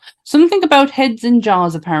 Something about heads in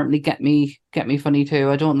jars apparently get me funny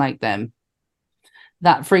too. I don't like them.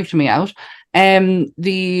 That freaked me out.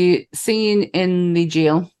 The scene in the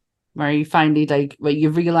jail where you finally where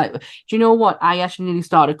you realize, do you know what? I actually nearly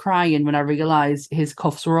started crying when I realized his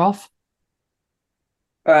cuffs were off.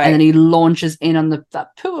 Right. And then he launches in on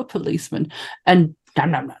that poor policeman and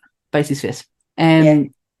bites his face. Is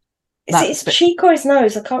it his cheek or his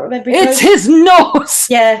nose? I can't remember. It's his nose.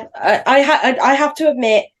 Yeah, I have to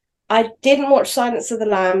admit, I didn't watch Silence of the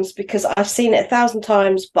Lambs because I've seen it 1,000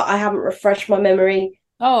 times, but I haven't refreshed my memory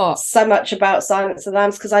so much about Silence of the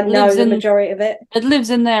Lambs because I know the majority of it. It lives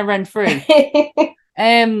in there rent free.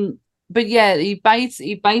 But yeah, he bites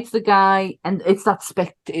the guy, and it's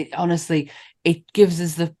that honestly,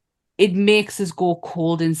 it makes us go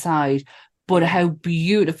cold inside. But how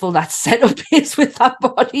beautiful that setup is with that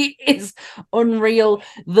body is unreal.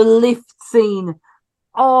 The lift scene.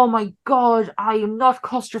 Oh my God, I am not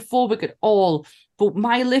claustrophobic at all. But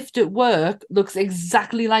my lift at work looks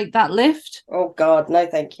exactly like that lift. Oh God, no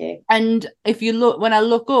thank you. And when I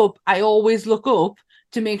look up, I always look up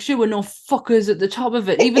to make sure we're no fuckers at the top of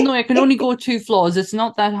it. Even though I can only go 2 floors, it's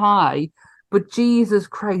not that high. But Jesus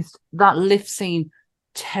Christ, that lift scene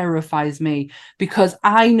terrifies me because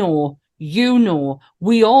I know, you know,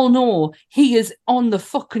 we all know he is on the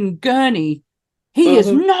fucking gurney. He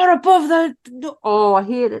is not above the... Oh, I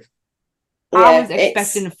hate it. Yeah, I was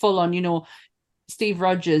expecting full on, you know, Steve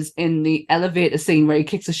Rogers in the elevator scene where he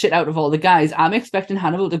kicks the shit out of all the guys. I'm expecting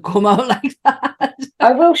Hannibal to come out like that.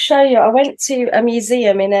 I will show you. I went to a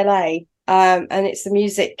museum in LA, and it's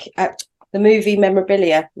the movie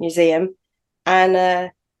memorabilia museum,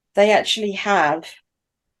 and they actually have...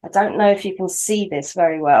 I don't know if you can see this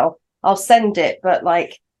very well. I'll send it, but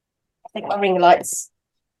like, I think my ring lights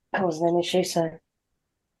wasn't an issue, so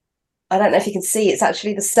I don't know if you can see. It's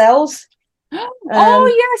actually the cells. Oh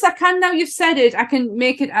yes, I can now. You've said it. I can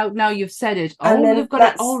make it out now. You've said it. Oh, they've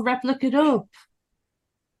got it all replicated up.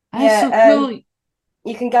 That's so cool.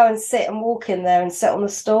 You can go and sit and walk in there and sit on the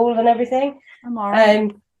stool and everything. I'm all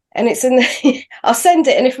right. And it's in the. I'll send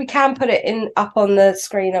it, and if we can put it up on the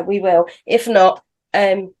screen, we will. If not,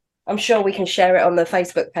 I'm sure we can share it on the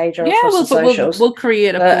Facebook page or across the socials. We'll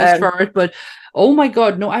create a post for it. But oh my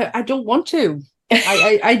God, no, I don't want to.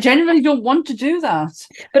 I genuinely don't want to do that.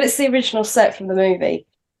 But it's the original set from the movie.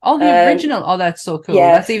 Oh, the original. Oh, that's so cool.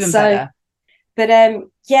 Yeah, that's even better. But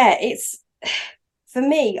yeah, it's for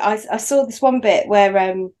me. I saw this one bit where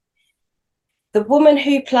the woman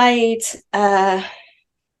who played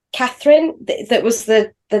Catherine, that was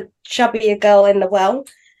the chubbier girl in the well.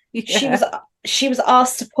 Yeah. She was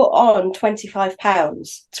asked to put on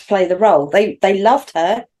 £25 to play the role. They loved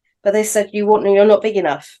her, but they said you're not big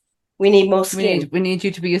enough. We need more skin. We need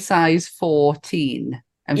you to be a size 14.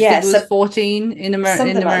 I think it was 14 in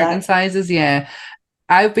American sizes. Yeah,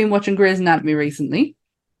 I've been watching Grey's Anatomy recently,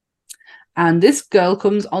 and this girl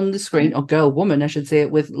comes on the screen, or woman, I should say,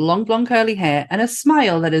 with long blonde curly hair and a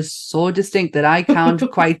smile that is so distinct that I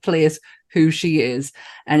can't quite place who she is.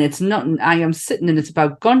 And it's not. I am sitting, and it's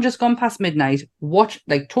about gone past midnight.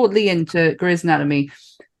 Totally into Grey's Anatomy,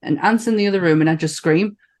 and Ant's in the other room, and I just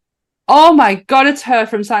scream, "Oh my God, it's her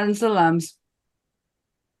from Silence of the Lambs."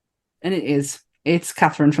 And it's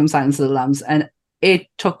Catherine from Silence of the Lambs. And it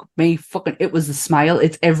took me it was the smile.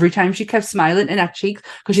 It's every time she kept smiling in her cheeks,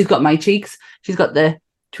 because she's got my cheeks. She's got the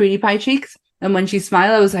Tweety Pie cheeks. And when she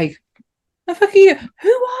smiled, I was like, the fuck are you? Who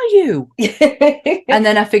are you? And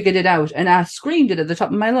then I figured it out, and I screamed it at the top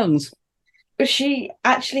of my lungs. But she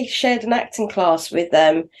actually shared an acting class with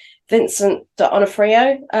Vincent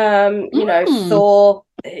D'Onofrio. You know, Thor,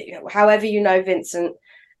 however you know Vincent,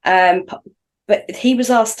 but he was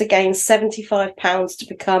asked to gain £75 to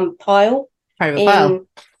become Pyle in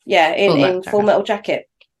Full Metal Jacket,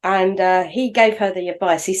 and he gave her the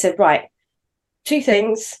advice. He said, right, 2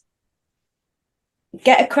 things: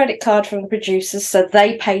 get a credit card from the producers so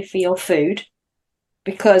they pay for your food,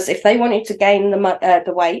 because if they want you to gain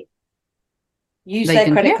the weight, use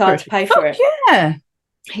their credit card to pay for it. Yeah,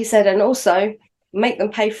 he said, and also make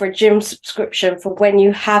them pay for a gym subscription for when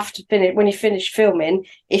you finish filming,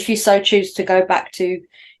 if you so choose to go back to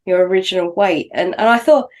your original weight. And I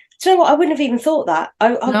thought, do you know what? I wouldn't have even thought that.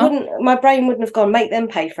 I wouldn't. My brain wouldn't have gone, make them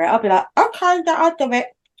pay for it. I'd be like, okay, I'll do it.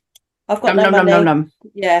 I've got no money.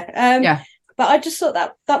 Yeah. But I just thought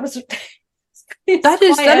that was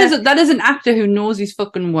that is an actor who knows his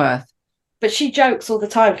fucking worth. But she jokes all the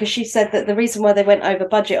time, because she said that the reason why they went over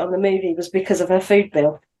budget on the movie was because of her food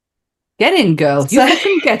bill. Get in, girl. You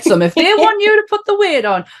fucking get some. If they want you to put the weight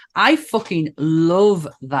on, I fucking love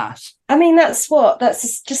that. I mean, that's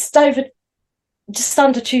just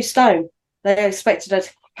under 2 stone. They expected her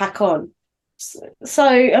to pack on. So,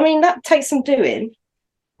 I mean, that takes some doing.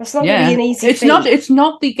 That's not really an easy thing. It's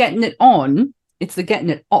not the getting it on, it's the getting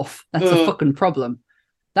it off. That's the fucking problem.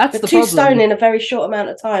 That's the 2 stone in a very short amount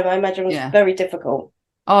of time, I imagine, was very difficult.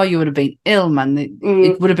 Oh, you would have been ill, man.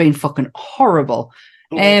 It would have been fucking horrible.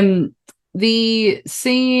 The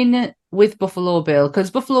scene with Buffalo Bill,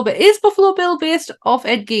 because Buffalo Bill based off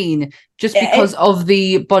Ed Gein just because of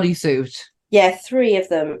the bodysuit? Yeah, 3 of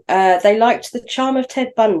them. They liked the charm of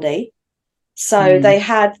Ted Bundy, so they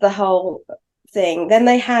had the whole thing. Then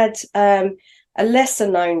they had a lesser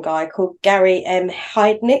known guy called Gary M.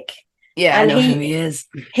 Heidnick. Yeah, and I know who he is.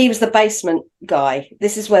 He was the basement guy.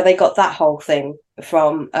 This is where they got that whole thing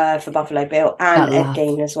from for Buffalo Bill and Ed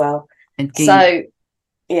Gein as well. So,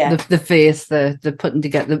 yeah, the face, the putting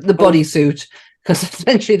together the bodysuit, because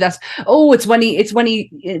essentially that's it's when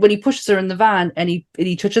he pushes her in the van and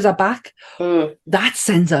he touches her back. That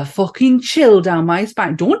sends a fucking chill down my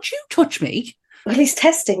spine. Don't you touch me? Well, he's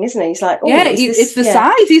testing, isn't he? He's like, it's the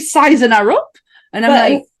size. He's sizing her up, and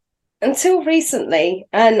I'm like. Until recently,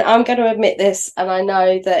 and I'm going to admit this, and I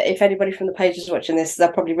know that if anybody from the page is watching this,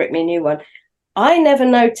 they'll probably rip me a new one. I never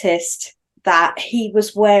noticed that he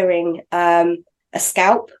was wearing a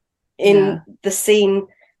scalp in the scene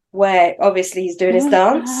where obviously he's doing his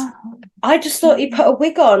dance. I just thought he put a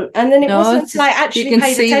wig on, and then it wasn't until I actually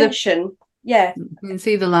paid attention. You can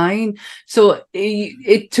see the line. So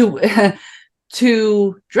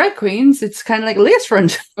to drag queens, it's kind of like a lace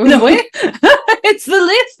front in a way. It's the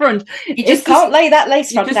lace front. You just can't lay that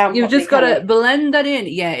lace front down. You've just got to blend that in.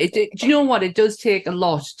 Yeah, do you know what? It does take a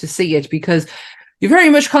lot to see it because you're very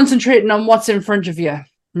much concentrating on what's in front of you.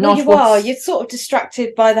 You're sort of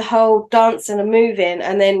distracted by the whole dancing and moving,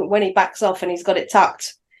 and then when he backs off and he's got it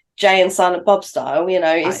tucked, Jay and Silent Bob style,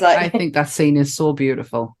 it's like. I think that scene is so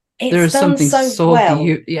beautiful. There's something so well.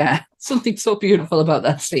 Something so beautiful about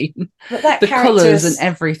that scene. But the colours and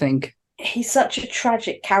everything. He's such a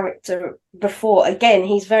tragic character before. Again,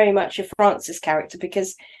 he's very much a Francis character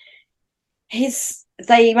because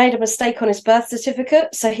they made a mistake on his birth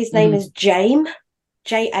certificate. So his name is Jame,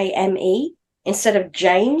 Jame, instead of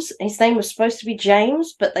James. His name was supposed to be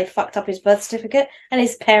James, but they fucked up his birth certificate and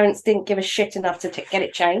his parents didn't give a shit enough to get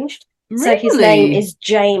it changed. Really? So his name is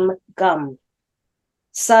Jame Gum.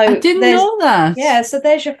 So I didn't know that. Yeah, so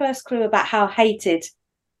there's your first clue about how hated.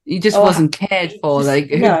 He just wasn't cared for.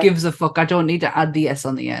 Who gives a fuck? I don't need to add the S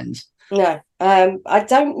on the end. No. I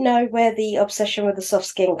don't know where the obsession with the soft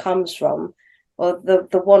skin comes from or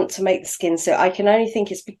the want to make the skin suit. I can only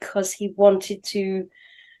think it's because he wanted to.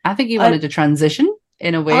 I think he wanted to transition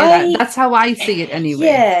in a way. That's how I see it anyway.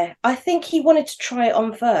 Yeah, I think he wanted to try it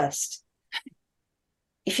on first.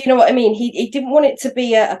 If you know what I mean. He didn't want it to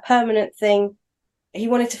be a permanent thing. He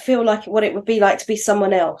wanted to feel like what it would be like to be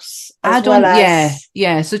someone else.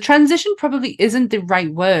 So transition probably isn't the right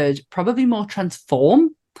word. Probably more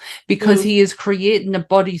transform, because he is creating a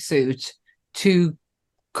bodysuit to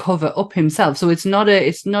cover up himself. So it's not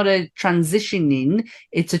a transitioning;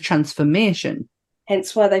 it's a transformation.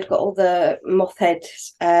 Hence why they've got all the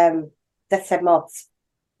death's head moths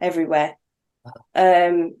everywhere.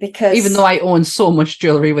 Because even though I own so much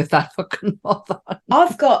jewelry with that fucking moth on,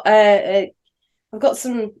 I've got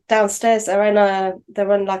some downstairs. They're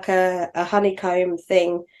on like a honeycomb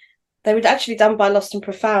thing. They were actually done by Lost and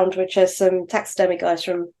Profound, which are some taxidermy guys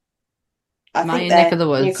from my neck of the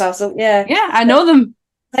woods, Newcastle. Yeah, I know them.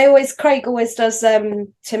 Craig always does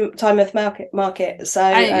Timoth Market. So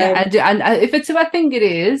and if it's who I think it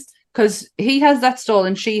is, because he has that stall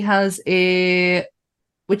and she has a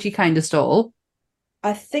witchy kind of stall.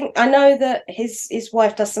 I know that his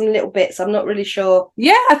wife does some little bits. I'm not really sure.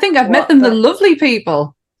 Yeah, I think I've met them. They're lovely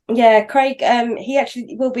people. Yeah, Craig. He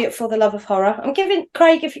actually will be at For the Love of Horror. I'm giving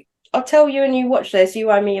Craig. I'll tell you, and you watch this, you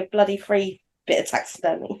owe me a bloody free bit of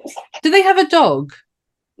taxidermy. Do they have a dog?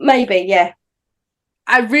 Maybe, yeah.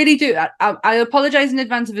 I really do. I apologize in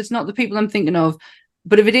advance if it's not the people I'm thinking of,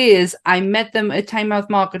 but if it is, I met them at Teignmouth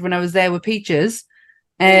Market when I was there with Peaches,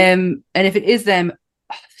 and if it is them.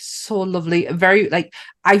 So lovely, very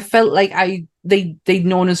I felt like they'd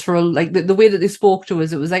known us for the way that they spoke to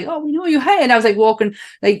us. It was like, oh, we know you, hey, and I was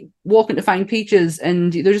walking to find Peaches,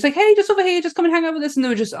 and they're just like, hey, just over here, just come and hang out with us, and they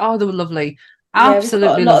were just they were lovely, absolutely.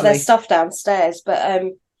 We've got a lot of their stuff downstairs,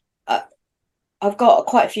 but I've got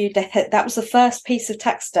quite a few death head. That was the first piece of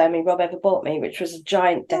taxidermy Rob ever bought me, which was a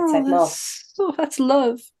giant death head moth. Oh, that's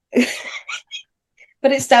love.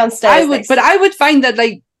 But it's downstairs. I would find that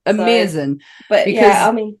amazing, but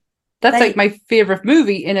because that's my favorite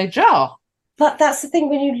movie in a jar. But that's the thing,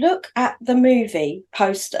 when you look at the movie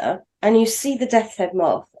poster and you see the death head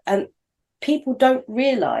moth, and people don't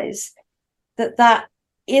realize that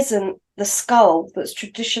isn't the skull that's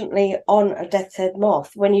traditionally on a death head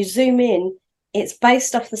moth. When you zoom in, it's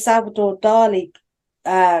based off the Salvador Dali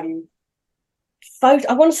photo.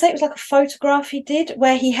 I want to say it was like a photograph he did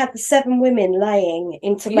where he had the 7 women laying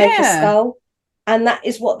in to make a skull. And that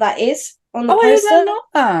is what that is. on the I poster. didn't know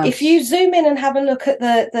that. If you zoom in and have a look at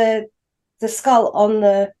the skull on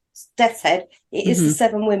the death's head, it is the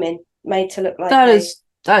 7 women made to look like that is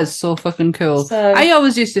so fucking cool. So... I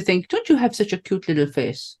always used to think, don't you have such a cute little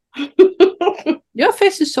face? Your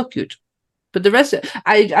face is so cute. But the rest,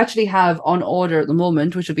 I actually have on order at the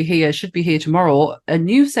moment, which should be here tomorrow, a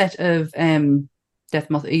new set of Death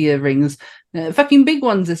Moth earrings. Fucking big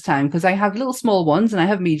ones this time, because I have little small ones and I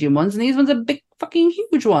have medium ones, and these ones are big fucking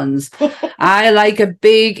huge ones. I like a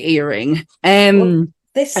big earring. And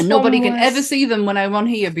nobody can ever see them when I'm on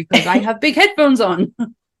here because I have big headphones on.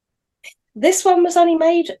 This one was only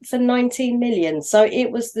made for 19 million, so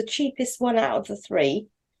it was the cheapest one out of the 3.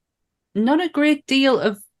 Not a great deal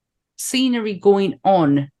of scenery going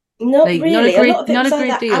on. Not really. A lot of it was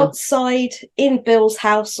either either outside in Bill's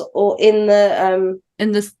house or in the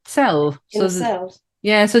cell. In the cells.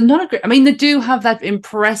 Yeah, so not a great. I mean, they do have that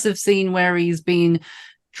impressive scene where he's being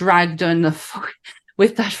dragged on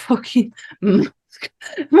with that fucking mask.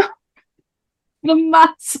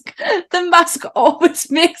 The mask always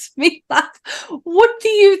makes me laugh. What do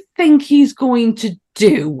you think he's going to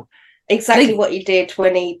do? Exactly what he did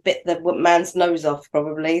when he bit the man's nose off,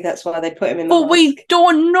 probably. That's why they put him in the But mask. we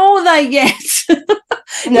don't know that yet.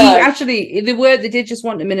 No. They did just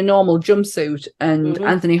want him in a normal jumpsuit, and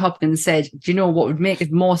Anthony Hopkins said, do you know what would make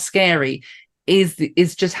it more scary is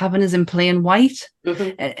just having us in plain white,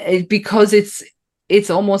 because it's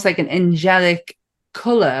almost like an angelic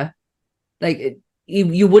colour. Like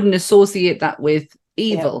you wouldn't associate that with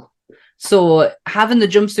evil. Yeah. So having the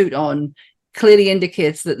jumpsuit on clearly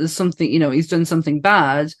indicates that there's something, he's done something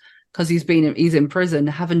bad because he's in prison.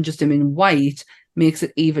 Having just him in white makes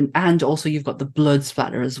it even, and also you've got the blood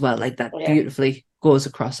splatter as well, like that beautifully goes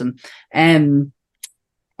across him. I'm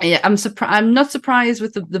not surprised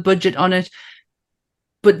with the budget on it,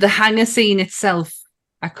 but the hangar scene itself,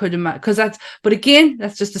 I could imagine, but again,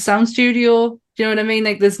 that's just a sound studio. Do you know what I mean?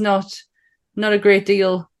 Like there's not a great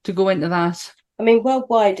deal to go into that. I mean,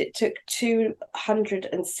 worldwide, it took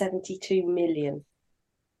 272 million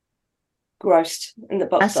grossed in the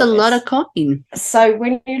box office. That's a lot of coin. So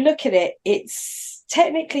when you look at it, it's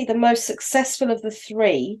technically the most successful of the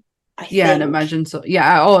 3, I think. I'd imagine so.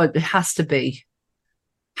 Yeah, it has to be.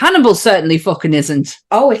 Hannibal certainly fucking isn't.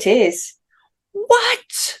 Oh, it is.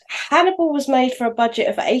 What? Hannibal was made for a budget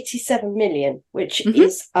of 87 million, which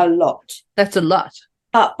is a lot. That's a lot.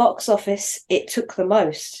 At box office, it took the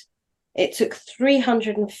most. It took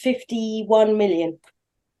 351 million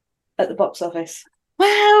at the box office.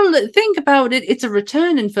 Well, think about it. It's a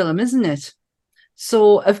returning film, isn't it?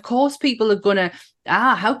 So, of course, people are going to,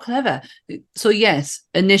 how clever. So, yes,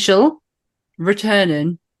 initial,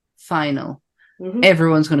 returning, final.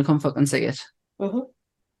 Everyone's going to come fucking see it.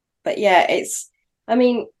 But yeah,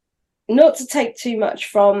 not to take too much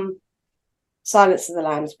from Silence of the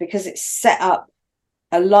Lambs, because it's set up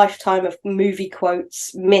a lifetime of movie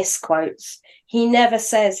quotes, misquotes. He never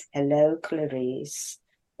says, hello, Clarice,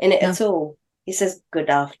 in it at all. He says, good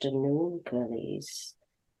afternoon, Clarice.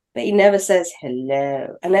 But he never says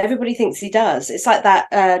hello. And everybody thinks he does. It's like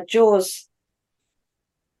that Jaws.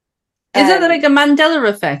 Is that like a Mandela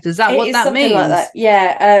effect? Is that what that means? Like that.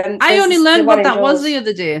 Yeah. I only learned what that was the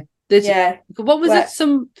other day. What was it?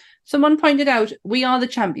 Someone pointed out, we are the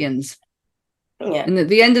champions. Yeah. And at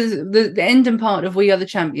the end of the ending part of We Are the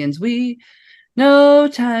Champions, we no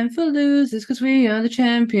time for losers because we are the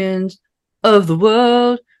champions of the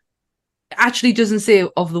world. It actually doesn't say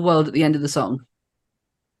of the world at the end of the song.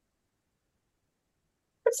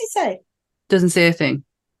 What does he say? Doesn't say a thing.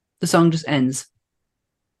 The song just ends.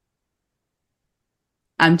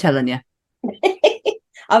 I'm telling you.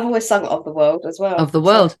 I've always sung Of the World as well. Of the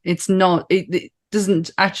World. It's not. It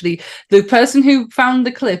doesn't actually. The person who found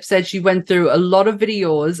the clip said she went through a lot of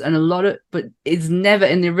videos and but it's never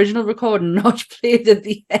in the original recording, not played at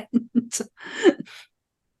the end.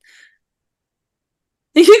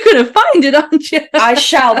 You're gonna find it, aren't you? I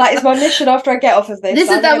shall. That is my mission after I get off of this.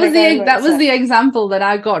 That was the example that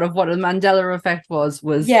I got of what a Mandela effect was.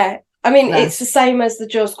 Yeah. I mean, it's the same as the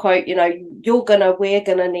Jaws quote, we're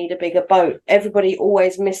gonna need a bigger boat. Everybody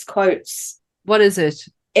always misquotes. What is it?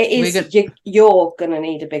 It is you're gonna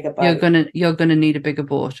need a bigger boat. You're gonna need a bigger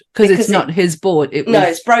boat because it's not his boat.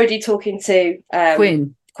 It's Brody talking to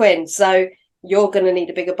Quinn. So you're gonna need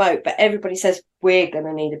a bigger boat, but everybody says we're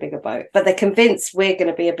gonna need a bigger boat. But they're convinced we're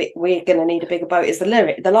gonna need a bigger boat is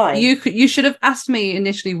the line. You should have asked me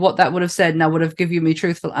initially what that would have said, and I would have given you my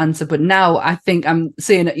truthful answer. But now I think I'm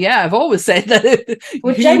saying it. Yeah, I've always said that.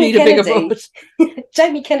 Well, you need a bigger boat.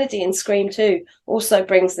 Jamie Kennedy in Scream 2 also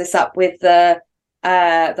brings this up with the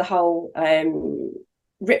whole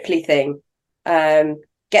Ripley thing.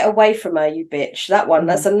 Get away from her, you bitch. That one,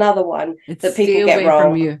 that's another one that people get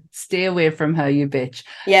wrong. Stay away from her, you bitch.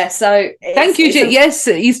 Yeah, so... Thank you, yes,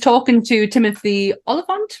 he's talking to Timothy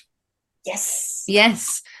Oliphant. Yes.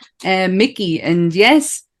 Yes. Mickey, and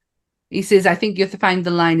yes, he says, I think you have to find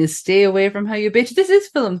the line is stay away from her, you bitch. This is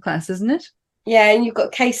film class, isn't it? Yeah, and you've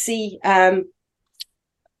got Casey... what's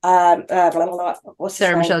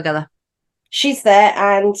Sarah Michelle Gellar. She's there,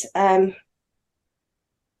 and...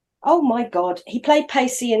 oh my God, he played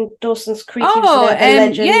Pacey in Dawson's Creek. Oh, yeah.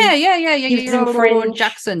 He was in Fringe.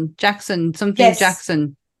 Jackson, something yes.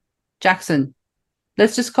 Jackson.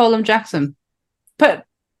 Let's just call him Jackson. But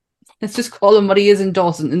let's just call him what he is in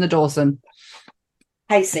the Dawson.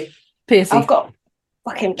 Pacey. I've got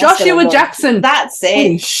fucking Joshua Jackson. That's it.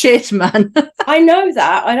 Holy shit, man. I know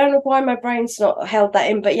that. I don't know why my brain's not held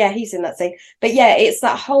that in, but yeah, he's in that scene. But yeah, it's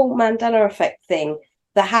that whole Mandela effect thing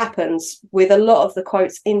that happens with a lot of the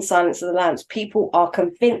quotes in Silence of the Lambs. People are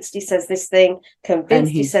convinced he says this thing,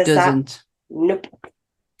 convinced he says doesn't. That. Nope.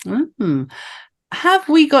 Mm-hmm. Have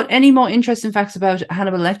we got any more interesting facts about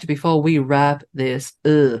Hannibal Lecter before we wrap this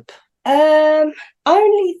up?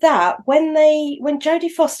 Only that when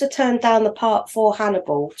Jodie Foster turned down the part for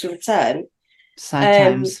Hannibal to return, sad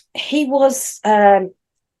times. He was Anthony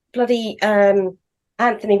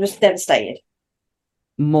was devastated,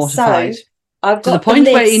 mortified. So, I've got to the point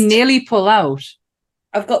where he nearly pulled out.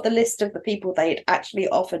 I've got the list of the people they'd actually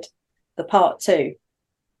offered the part to.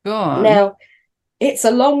 Go on. Now, it's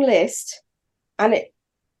a long list, and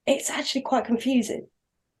it's actually quite confusing.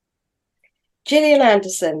 Gillian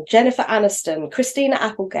Anderson, Jennifer Aniston, Christina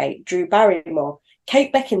Applegate, Drew Barrymore,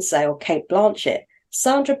 Kate Beckinsale, Kate Blanchett,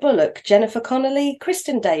 Sandra Bullock, Jennifer Connelly,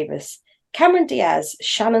 Kristen Davis, Cameron Diaz,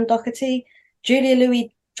 Shannon Doherty, Julia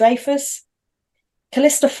Louis-Dreyfus,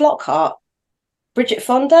 Callista Flockhart, Bridget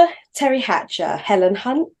Fonda, Terry Hatcher, Helen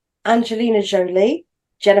Hunt, Angelina Jolie,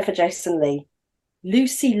 Jennifer Jason Leigh,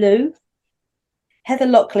 Lucy Liu, Heather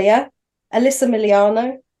Locklear, Alyssa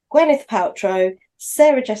Milano, Gwyneth Paltrow,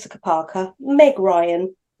 Sarah Jessica Parker, Meg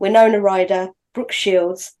Ryan, Winona Ryder, Brooke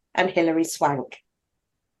Shields, and Hilary Swank.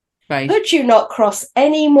 Right. Could you not cross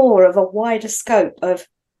any more of a wider scope of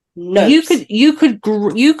notes? You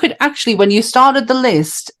could actually, when you started the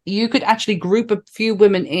list, you could actually group a few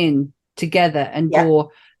women in together and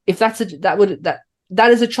go, if that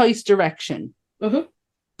is a choice direction,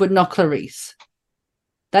 but not Clarice.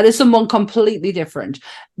 That is someone completely different.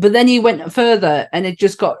 But then you went further, and it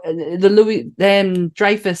just got the Louis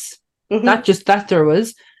Dreyfus. That there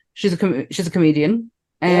was. She's a comedian.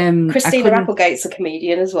 Christina Applegate's a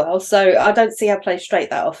comedian as well, so I don't see her play straight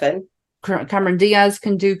that often. Cameron Diaz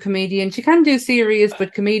can do comedian. She can do serious,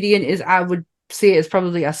 but comedian is, I would say, is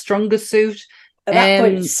probably her strongest suit. At that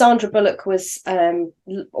point, Sandra Bullock was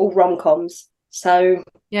all rom-coms. So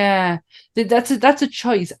yeah, that's a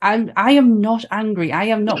choice. I am not angry. I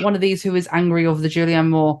am not one of these who is angry over the Julianne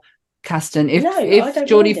Moore casting. If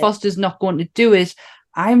Jodie Foster's not going to do it,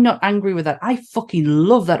 I'm not angry with that. I fucking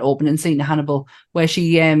love that opening scene to Hannibal where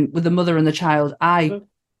she with the mother and the child. I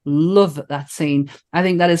love that scene. I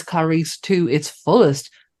think that is Clarice to its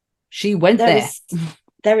fullest. She went there.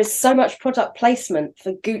 There is so much product placement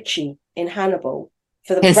for Gucci in Hannibal,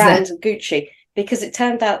 for the brand of Gucci, because it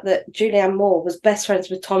turned out that Julianne Moore was best friends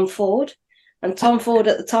with Tom Ford, and Tom Ford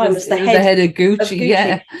at the time was the head of Gucci.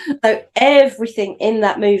 Yeah. So everything in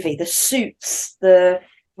that movie, the suits,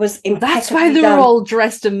 was impeccably That's why they were all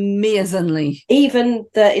dressed amazingly. Even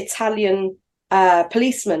the Italian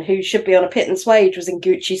policeman who should be on a pittance wage was in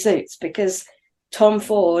Gucci suits, because Tom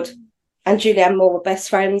Ford and Julianne Moore were best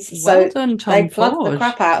friends. Well done, Tom they plugged Ford. The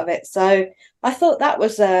crap out of it. So I thought that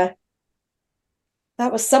was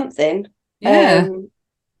something. Yeah.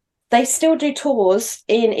 They still do tours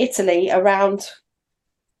in Italy around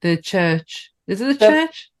the church. Is it the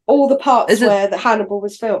church? All the parts where the Hannibal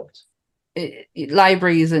was filmed.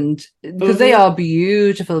 Libraries, and because they are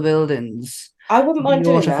beautiful buildings. I wouldn't mind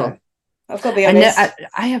doing that. I've got to be honest.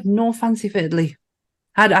 I have no fancy for Italy.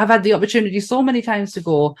 I've had the opportunity so many times to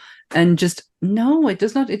go, and just no, it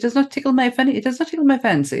does not tickle my fancy. It does not tickle my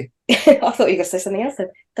fancy. I thought you were going to say something else. It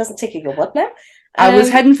doesn't tickle your what now? I was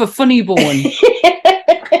heading for Funny Bone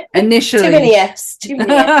initially. Too many Fs.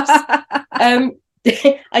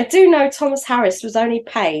 I do know Thomas Harris was only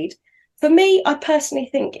paid. For me, I personally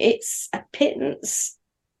think it's a pittance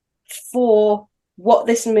for what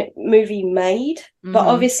this movie made. But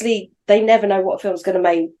obviously, they never know what a film's going to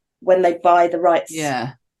make when they buy the rights.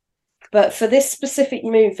 Yeah. But for this specific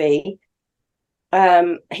movie,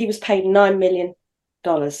 he was paid $9 million.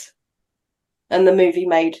 And the movie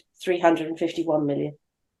made $351 million.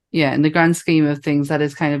 Yeah, in the grand scheme of things, that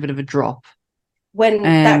is kind of a bit of a drop. when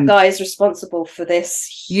that guy is responsible for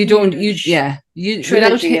this. Without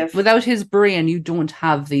his brain, you don't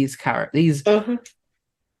have these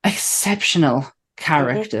exceptional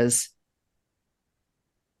characters.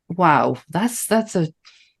 Wow, that's a.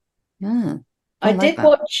 Yeah, I did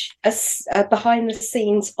watch a behind the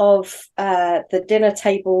scenes of the dinner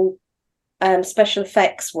table special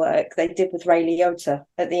effects work they did with Ray Liotta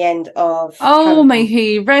at the end of. Oh, Hannibal. may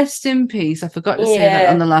he rest in peace. I forgot to say that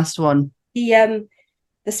on the last one. The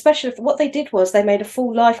special, what they did was they made a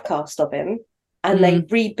full life cast of him, and they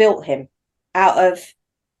rebuilt him out of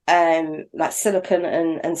like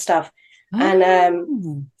silicone and stuff.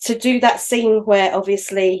 And to do that scene where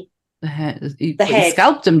obviously he head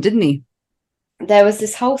scalped him, didn't he? There was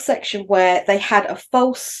this whole section where they had a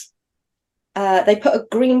false. They put a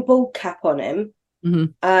green bald cap on him,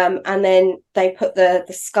 and then they put the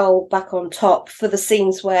skull back on top for the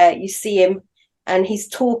scenes where you see him and he's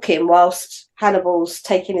talking whilst Hannibal's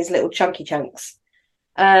taking his little chunky chunks.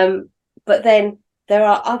 But then there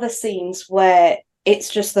are other scenes where it's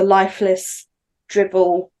just the lifeless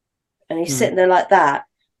dribble and he's sitting there like that.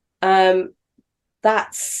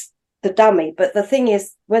 That's the dummy. But the thing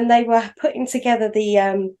is, when they were putting together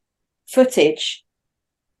the footage,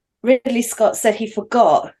 Ridley Scott said he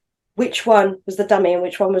forgot which one was the dummy and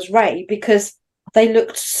which one was Ray, because they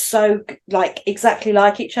looked so exactly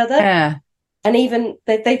like each other. Yeah. And even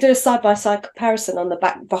they do a side-by-side comparison on the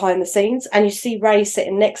back behind the scenes, and you see Ray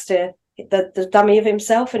sitting next to the dummy of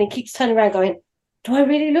himself, and he keeps turning around going, do I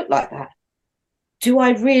really look like that? Do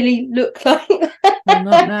I really look like that? Well,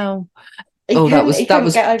 not now.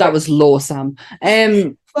 That was low, Sam.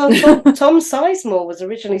 Well, Tom Sizemore was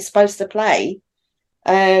originally supposed to play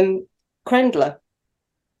Krendler,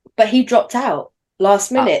 but he dropped out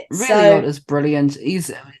last minute. Really, is brilliant.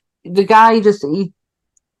 He's the guy.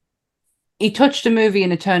 He touched a movie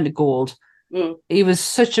and it turned to gold. He was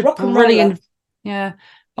such a brilliant. Yeah,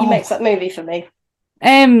 he makes that movie for me.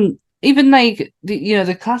 Even like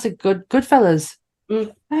the classic Goodfellas.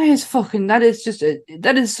 That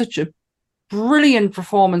is such a brilliant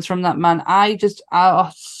performance from that man. I was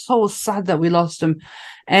so sad that we lost him.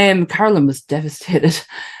 Carolyn was devastated,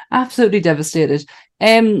 absolutely devastated.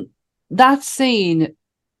 That scene,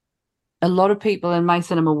 a lot of people in my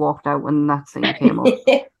cinema walked out when that scene came up.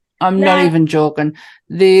 I'm not even joking.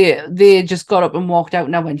 They just got up and walked out,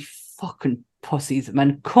 and I went, fucking pussies,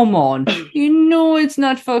 man, come on. It's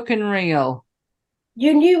not fucking real.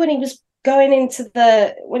 You knew when he was walking into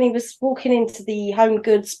the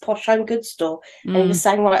posh home goods store, and he was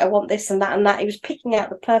saying, right, I want this and that and that. He was picking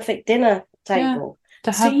out the perfect dinner table.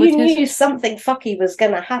 So you knew something fucky was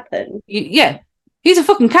going to happen. Yeah. He's a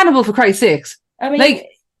fucking cannibal, for Christ's sakes. I mean,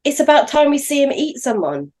 it's about time we see him eat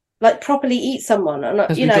someone. Properly eat someone, and not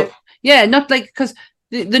because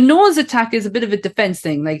the nose attack is a bit of a defense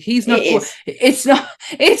thing. He's not. It's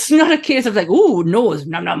not a case of ooh, nose,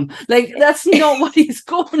 nom nom. That's not what he's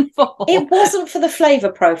going for. It wasn't for the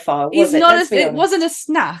flavor profile. It wasn't a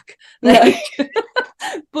snack. No.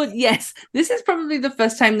 But yes, this is probably the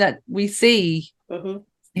first time that we see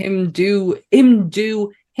him do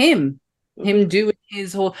him. Him doing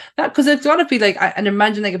his whole because it's got to be I'd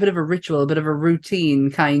imagine a bit of a ritual, a bit of a routine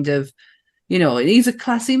kind of, and he's a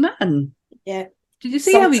classy man. Yeah. Did you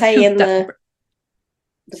see how he cooked the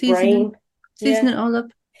brain? Season it all up.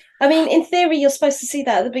 I mean, in theory, you're supposed to see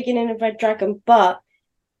that at the beginning of Red Dragon, but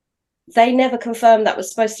they never confirmed that was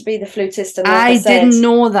supposed to be the flutist. And I didn't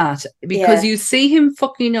know that because you see him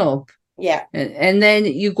fucking up. Yeah. And then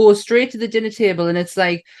you go straight to the dinner table and it's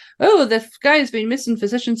oh, the guy's been missing for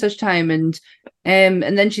such and such time. And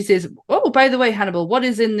then she says, oh, by the way, Hannibal, what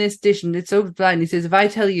is in this dish? And it's so blind. He says, if I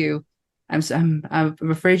tell you, I'm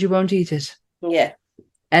afraid you won't eat it. Yeah.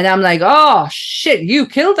 And I'm like, oh, shit, you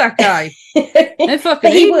killed that guy. But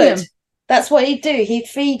he would. Him. That's what he'd do. He'd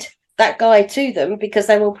feed that guy to them because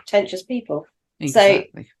they were pretentious people.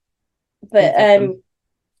 Exactly. So, but...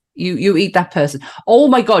 You eat that person. Oh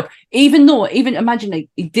my god! Even imagine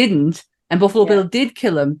he didn't, and Buffalo Bill did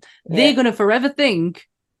kill him. They're gonna forever think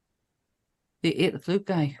they ate the flute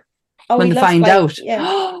guy when they find out.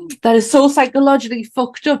 Yeah. That is so psychologically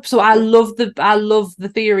fucked up. So I love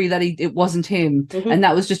the theory that it wasn't him, and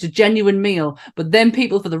that was just a genuine meal. But then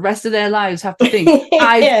people for the rest of their lives have to think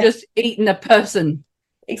I've just eaten a person.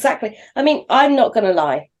 Exactly. I mean, I'm not gonna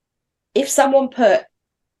lie. If someone put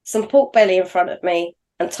some pork belly in front of me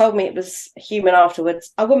and told me it was human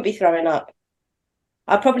afterwards, I wouldn't be throwing up.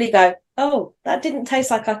 I'd probably go, oh, that didn't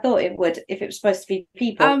taste like I thought it would if it was supposed to be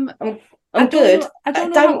people. I'm good. I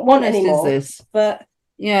don't want any more. But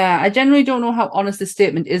yeah, I generally don't know how honest this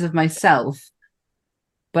statement is of myself,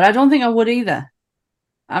 but I don't think I would either.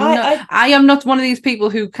 I am not one of these people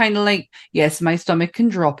who kind of like, yes, my stomach can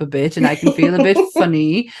drop a bit and I can feel a bit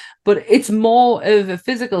funny, but it's more of a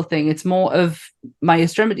physical thing. It's more of my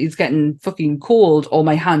extremities getting fucking cold, or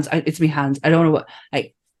my hands. It's my hands. I don't know what,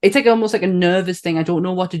 like, it's like almost like a nervous thing. I don't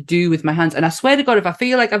know what to do with my hands. And I swear to God, if I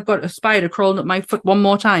feel like I've got a spider crawling up my foot one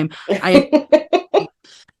more time,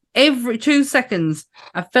 every 2 seconds,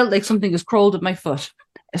 I felt like something has crawled up my foot.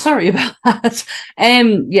 Sorry about that.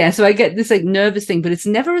 So I get this like nervous thing, but it's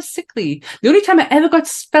never as sickly. The only time I ever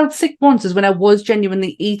felt sick once is when I was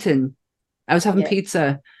genuinely eating. I was having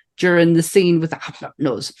pizza during the scene with the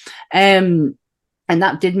nose. And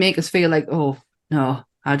that did make us feel like, oh no,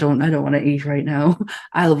 I don't want to eat right now.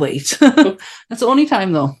 I'll wait. That's the only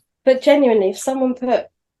time though. But genuinely, if someone put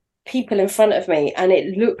people in front of me and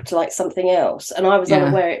it looked like something else and I was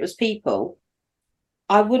unaware it was people,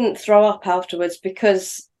 I wouldn't throw up afterwards,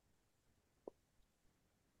 because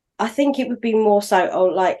I think it would be more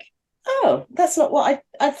so, that's not what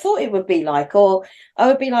I thought it would be like. Or I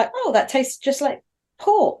would be like, oh, that tastes just like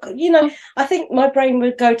pork. I think my brain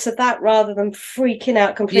would go to that rather than freaking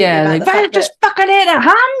out completely about the fact just fucking ate a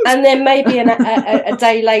hand. And then maybe a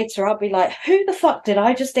day later, I'll be like, who the fuck did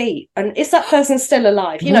I just eat? And is that person still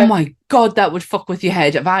alive? Oh my God, that would fuck with your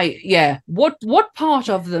head. What part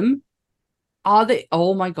of them are they?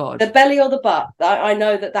 Oh my God. The belly or the butt? I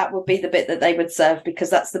know that would be the bit that they would serve,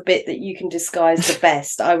 because that's the bit that you can disguise the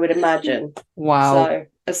best, I would imagine. Wow.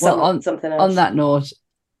 So something else. On that note,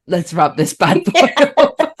 let's wrap this bad boy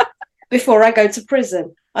up. Before I go to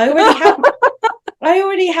prison. I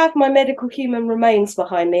already have my medical human remains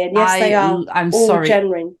behind me, and yes, they are I'm all sorry.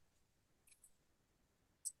 genuine.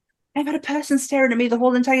 I've had a person staring at me the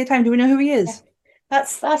whole entire time. Do we know who he is?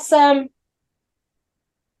 That's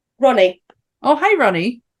Ronnie. Oh, hi,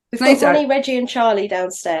 Ronnie. We've got Ronnie, Reggie, and Charlie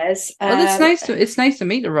downstairs. Well, it's nice to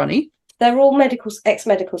meet Ronnie. They're all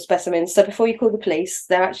ex-medical specimens. So before you call the police,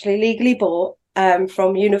 they're actually legally bought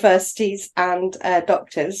from universities and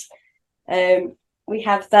doctors. We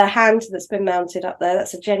have the hand that's been mounted up there.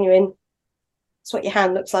 That's a genuine. That's what your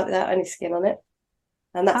hand looks like without any skin on it,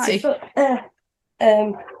 and that's your foot.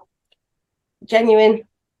 Genuine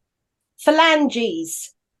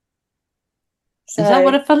phalanges. So, is that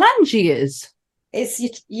what a phalange is? It's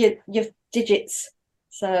your digits.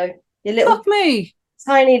 So your little Fuck me.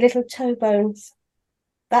 Tiny little toe bones.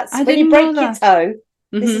 That's when you break your toe.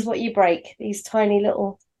 This is what you break. These tiny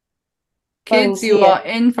little kids. You are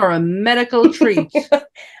in for a medical treat.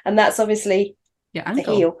 And that's obviously your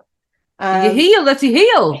ankle. The heel. Your heel. That's your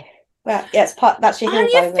heel. Well, yeah, that's your heel. And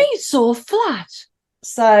your feet so flat.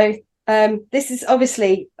 So this is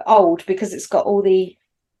obviously old because it's got all the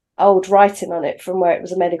old writing on it from where it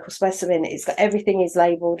was a medical specimen. It's got everything is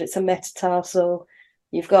labelled. It's a metatarsal.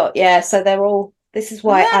 You've got so they're all. This is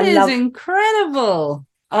why that is incredible.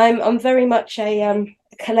 I'm very much a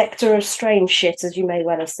collector of strange shit, as you may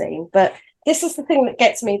well have seen. But this is the thing that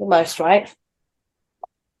gets me the most, right?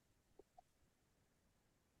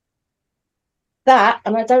 That,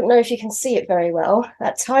 and I don't know if you can see it very well.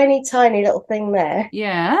 That tiny, tiny little thing there.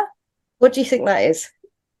 Yeah. What do you think that is?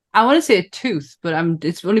 I want to say a tooth, but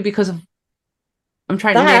it's only because I'm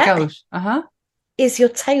trying to make out. Is your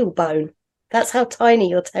tailbone. That's how tiny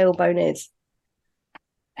your tailbone is.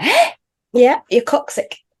 Yeah, your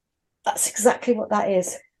coccyx. That's exactly what that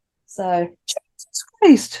is. So, Jesus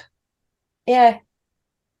Christ. Yeah.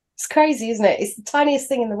 It's crazy, isn't it? It's the tiniest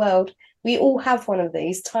thing in the world. We all have one of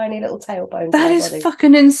these tiny little tailbones. That is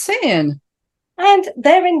fucking insane. And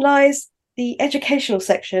therein lies the educational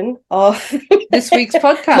section of this week's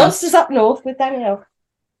podcast. Monsters Up North with Danielle.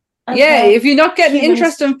 If you're not getting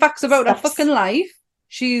interesting facts about her fucking life,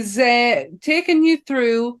 she's taking you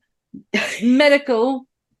through medical.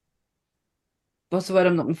 What's the word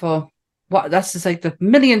I'm looking for? That's just like the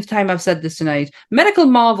millionth time I've said this tonight. Medical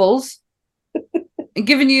marvels. And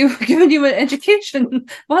giving you an education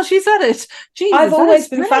while she's at it. Jesus, I've always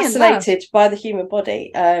been fascinated by the human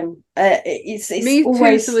body. It's me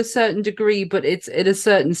always too, to a certain degree, but it's at a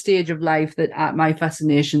certain stage of life that my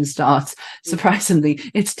fascination starts. Surprisingly,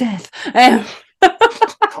 it's death.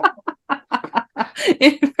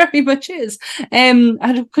 It very much is.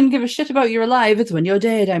 I couldn't give a shit about you're alive. It's when you're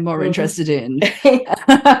dead I'm more interested in.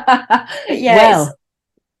 Yeah.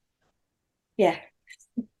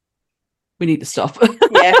 We need to stop.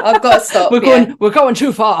 Yeah, I've got to stop. We're going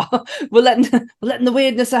too far. We're letting the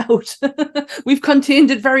weirdness out. We've contained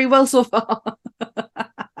it very well so far.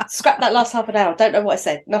 Scrap that last half an hour. Don't know what I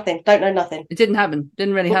said. Nothing. Don't know nothing. It didn't happen.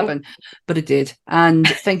 Didn't really happen, but it did. And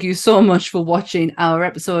thank you so much for watching our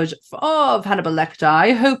episode of Hannibal Lecter.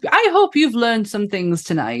 I hope you've learned some things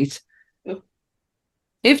tonight.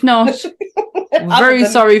 If not, very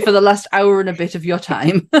sorry for the last hour and a bit of your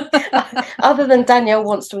time. Other than Danielle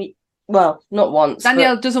wants to eat. Well, not once.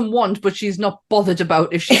 Danielle doesn't want, but she's not bothered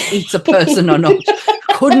about if she eats a person or not.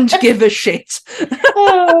 Couldn't give a shit.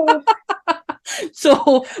 Oh.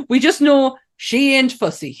 So we just know she ain't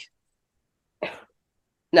fussy.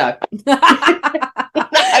 No.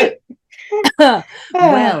 No.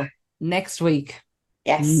 Well, next week.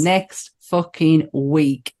 Yes. Next fucking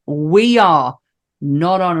week. We are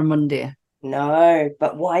not on a Monday. No,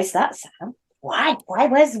 but why is that, Sam? Why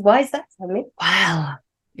is that, Sammy? Well,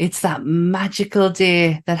 it's that magical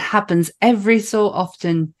day that happens every so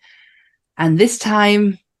often. And this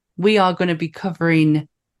time we are going to be covering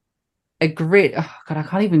a great... Oh, God, I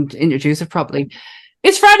can't even introduce it properly.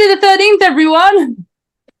 It's Friday the 13th, everyone!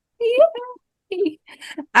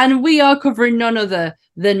 And we are covering none other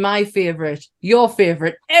than my favourite, your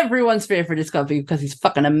favourite, everyone's favourite. It's got to be because he's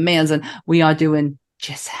fucking amazing. We are doing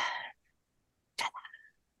Jason.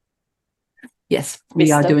 Yes,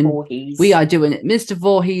 we are doing it, Mr.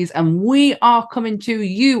 Voorhees, and we are coming to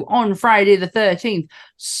you on Friday the 13th.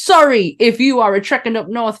 Sorry if you are a Trekking Up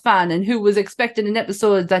North fan and who was expecting an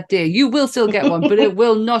episode that day. You will still get one, but it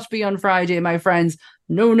will not be on Friday, my friends.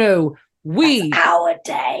 No. That's our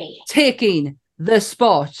day. Taking the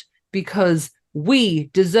spot because we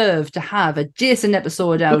deserve to have a Jason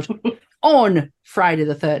episode out on Friday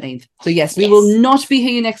the 13th. So yes, we will not be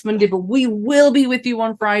here next Monday, but we will be with you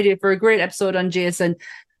on Friday for a great episode on Jason.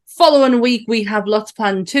 Following week, we have lots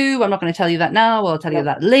planned too. I'm not going to tell you that now. I'll tell you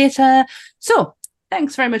that later. So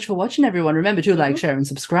thanks very much for watching, everyone. Remember to like, share, and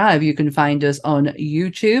subscribe. You can find us on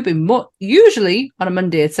YouTube, usually on a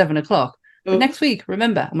Monday at 7 o'clock. But next week,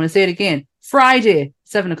 remember, I'm going to say it again. Friday,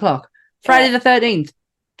 7 o'clock. Friday the 13th.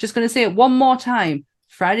 Just going to say it one more time.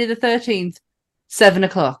 Friday the 13th, 7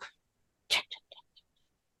 o'clock.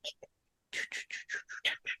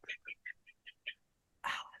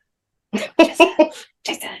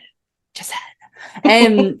 Jason.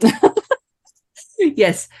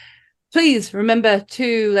 Yes. Please remember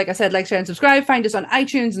to, like I said, like, share, and subscribe. Find us on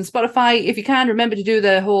iTunes and Spotify. If you can, remember to do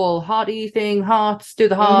the whole hearty thing. Hearts, do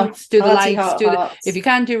the hearts, do the likes, if you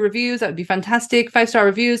can, do reviews. That would be fantastic. 5-star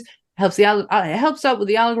reviews helps it helps out with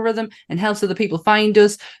the algorithm and helps other people find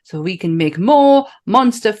us so we can make more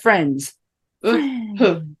monster friends.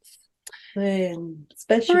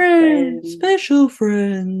 Special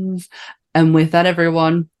friends. And with that,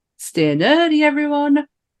 everyone, stay nerdy, everyone.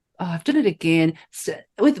 Oh, I've done it again.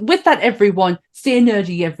 With that, everyone, stay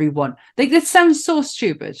nerdy, everyone. Like, this sounds so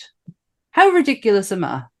stupid. How ridiculous am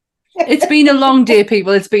I? It's been a long day,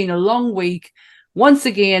 people. It's been a long week. Once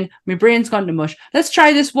again, my brain's gone to mush. Let's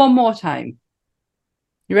try this one more time.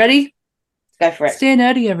 You ready? Go for it. Stay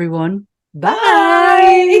nerdy, everyone.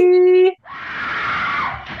 Bye.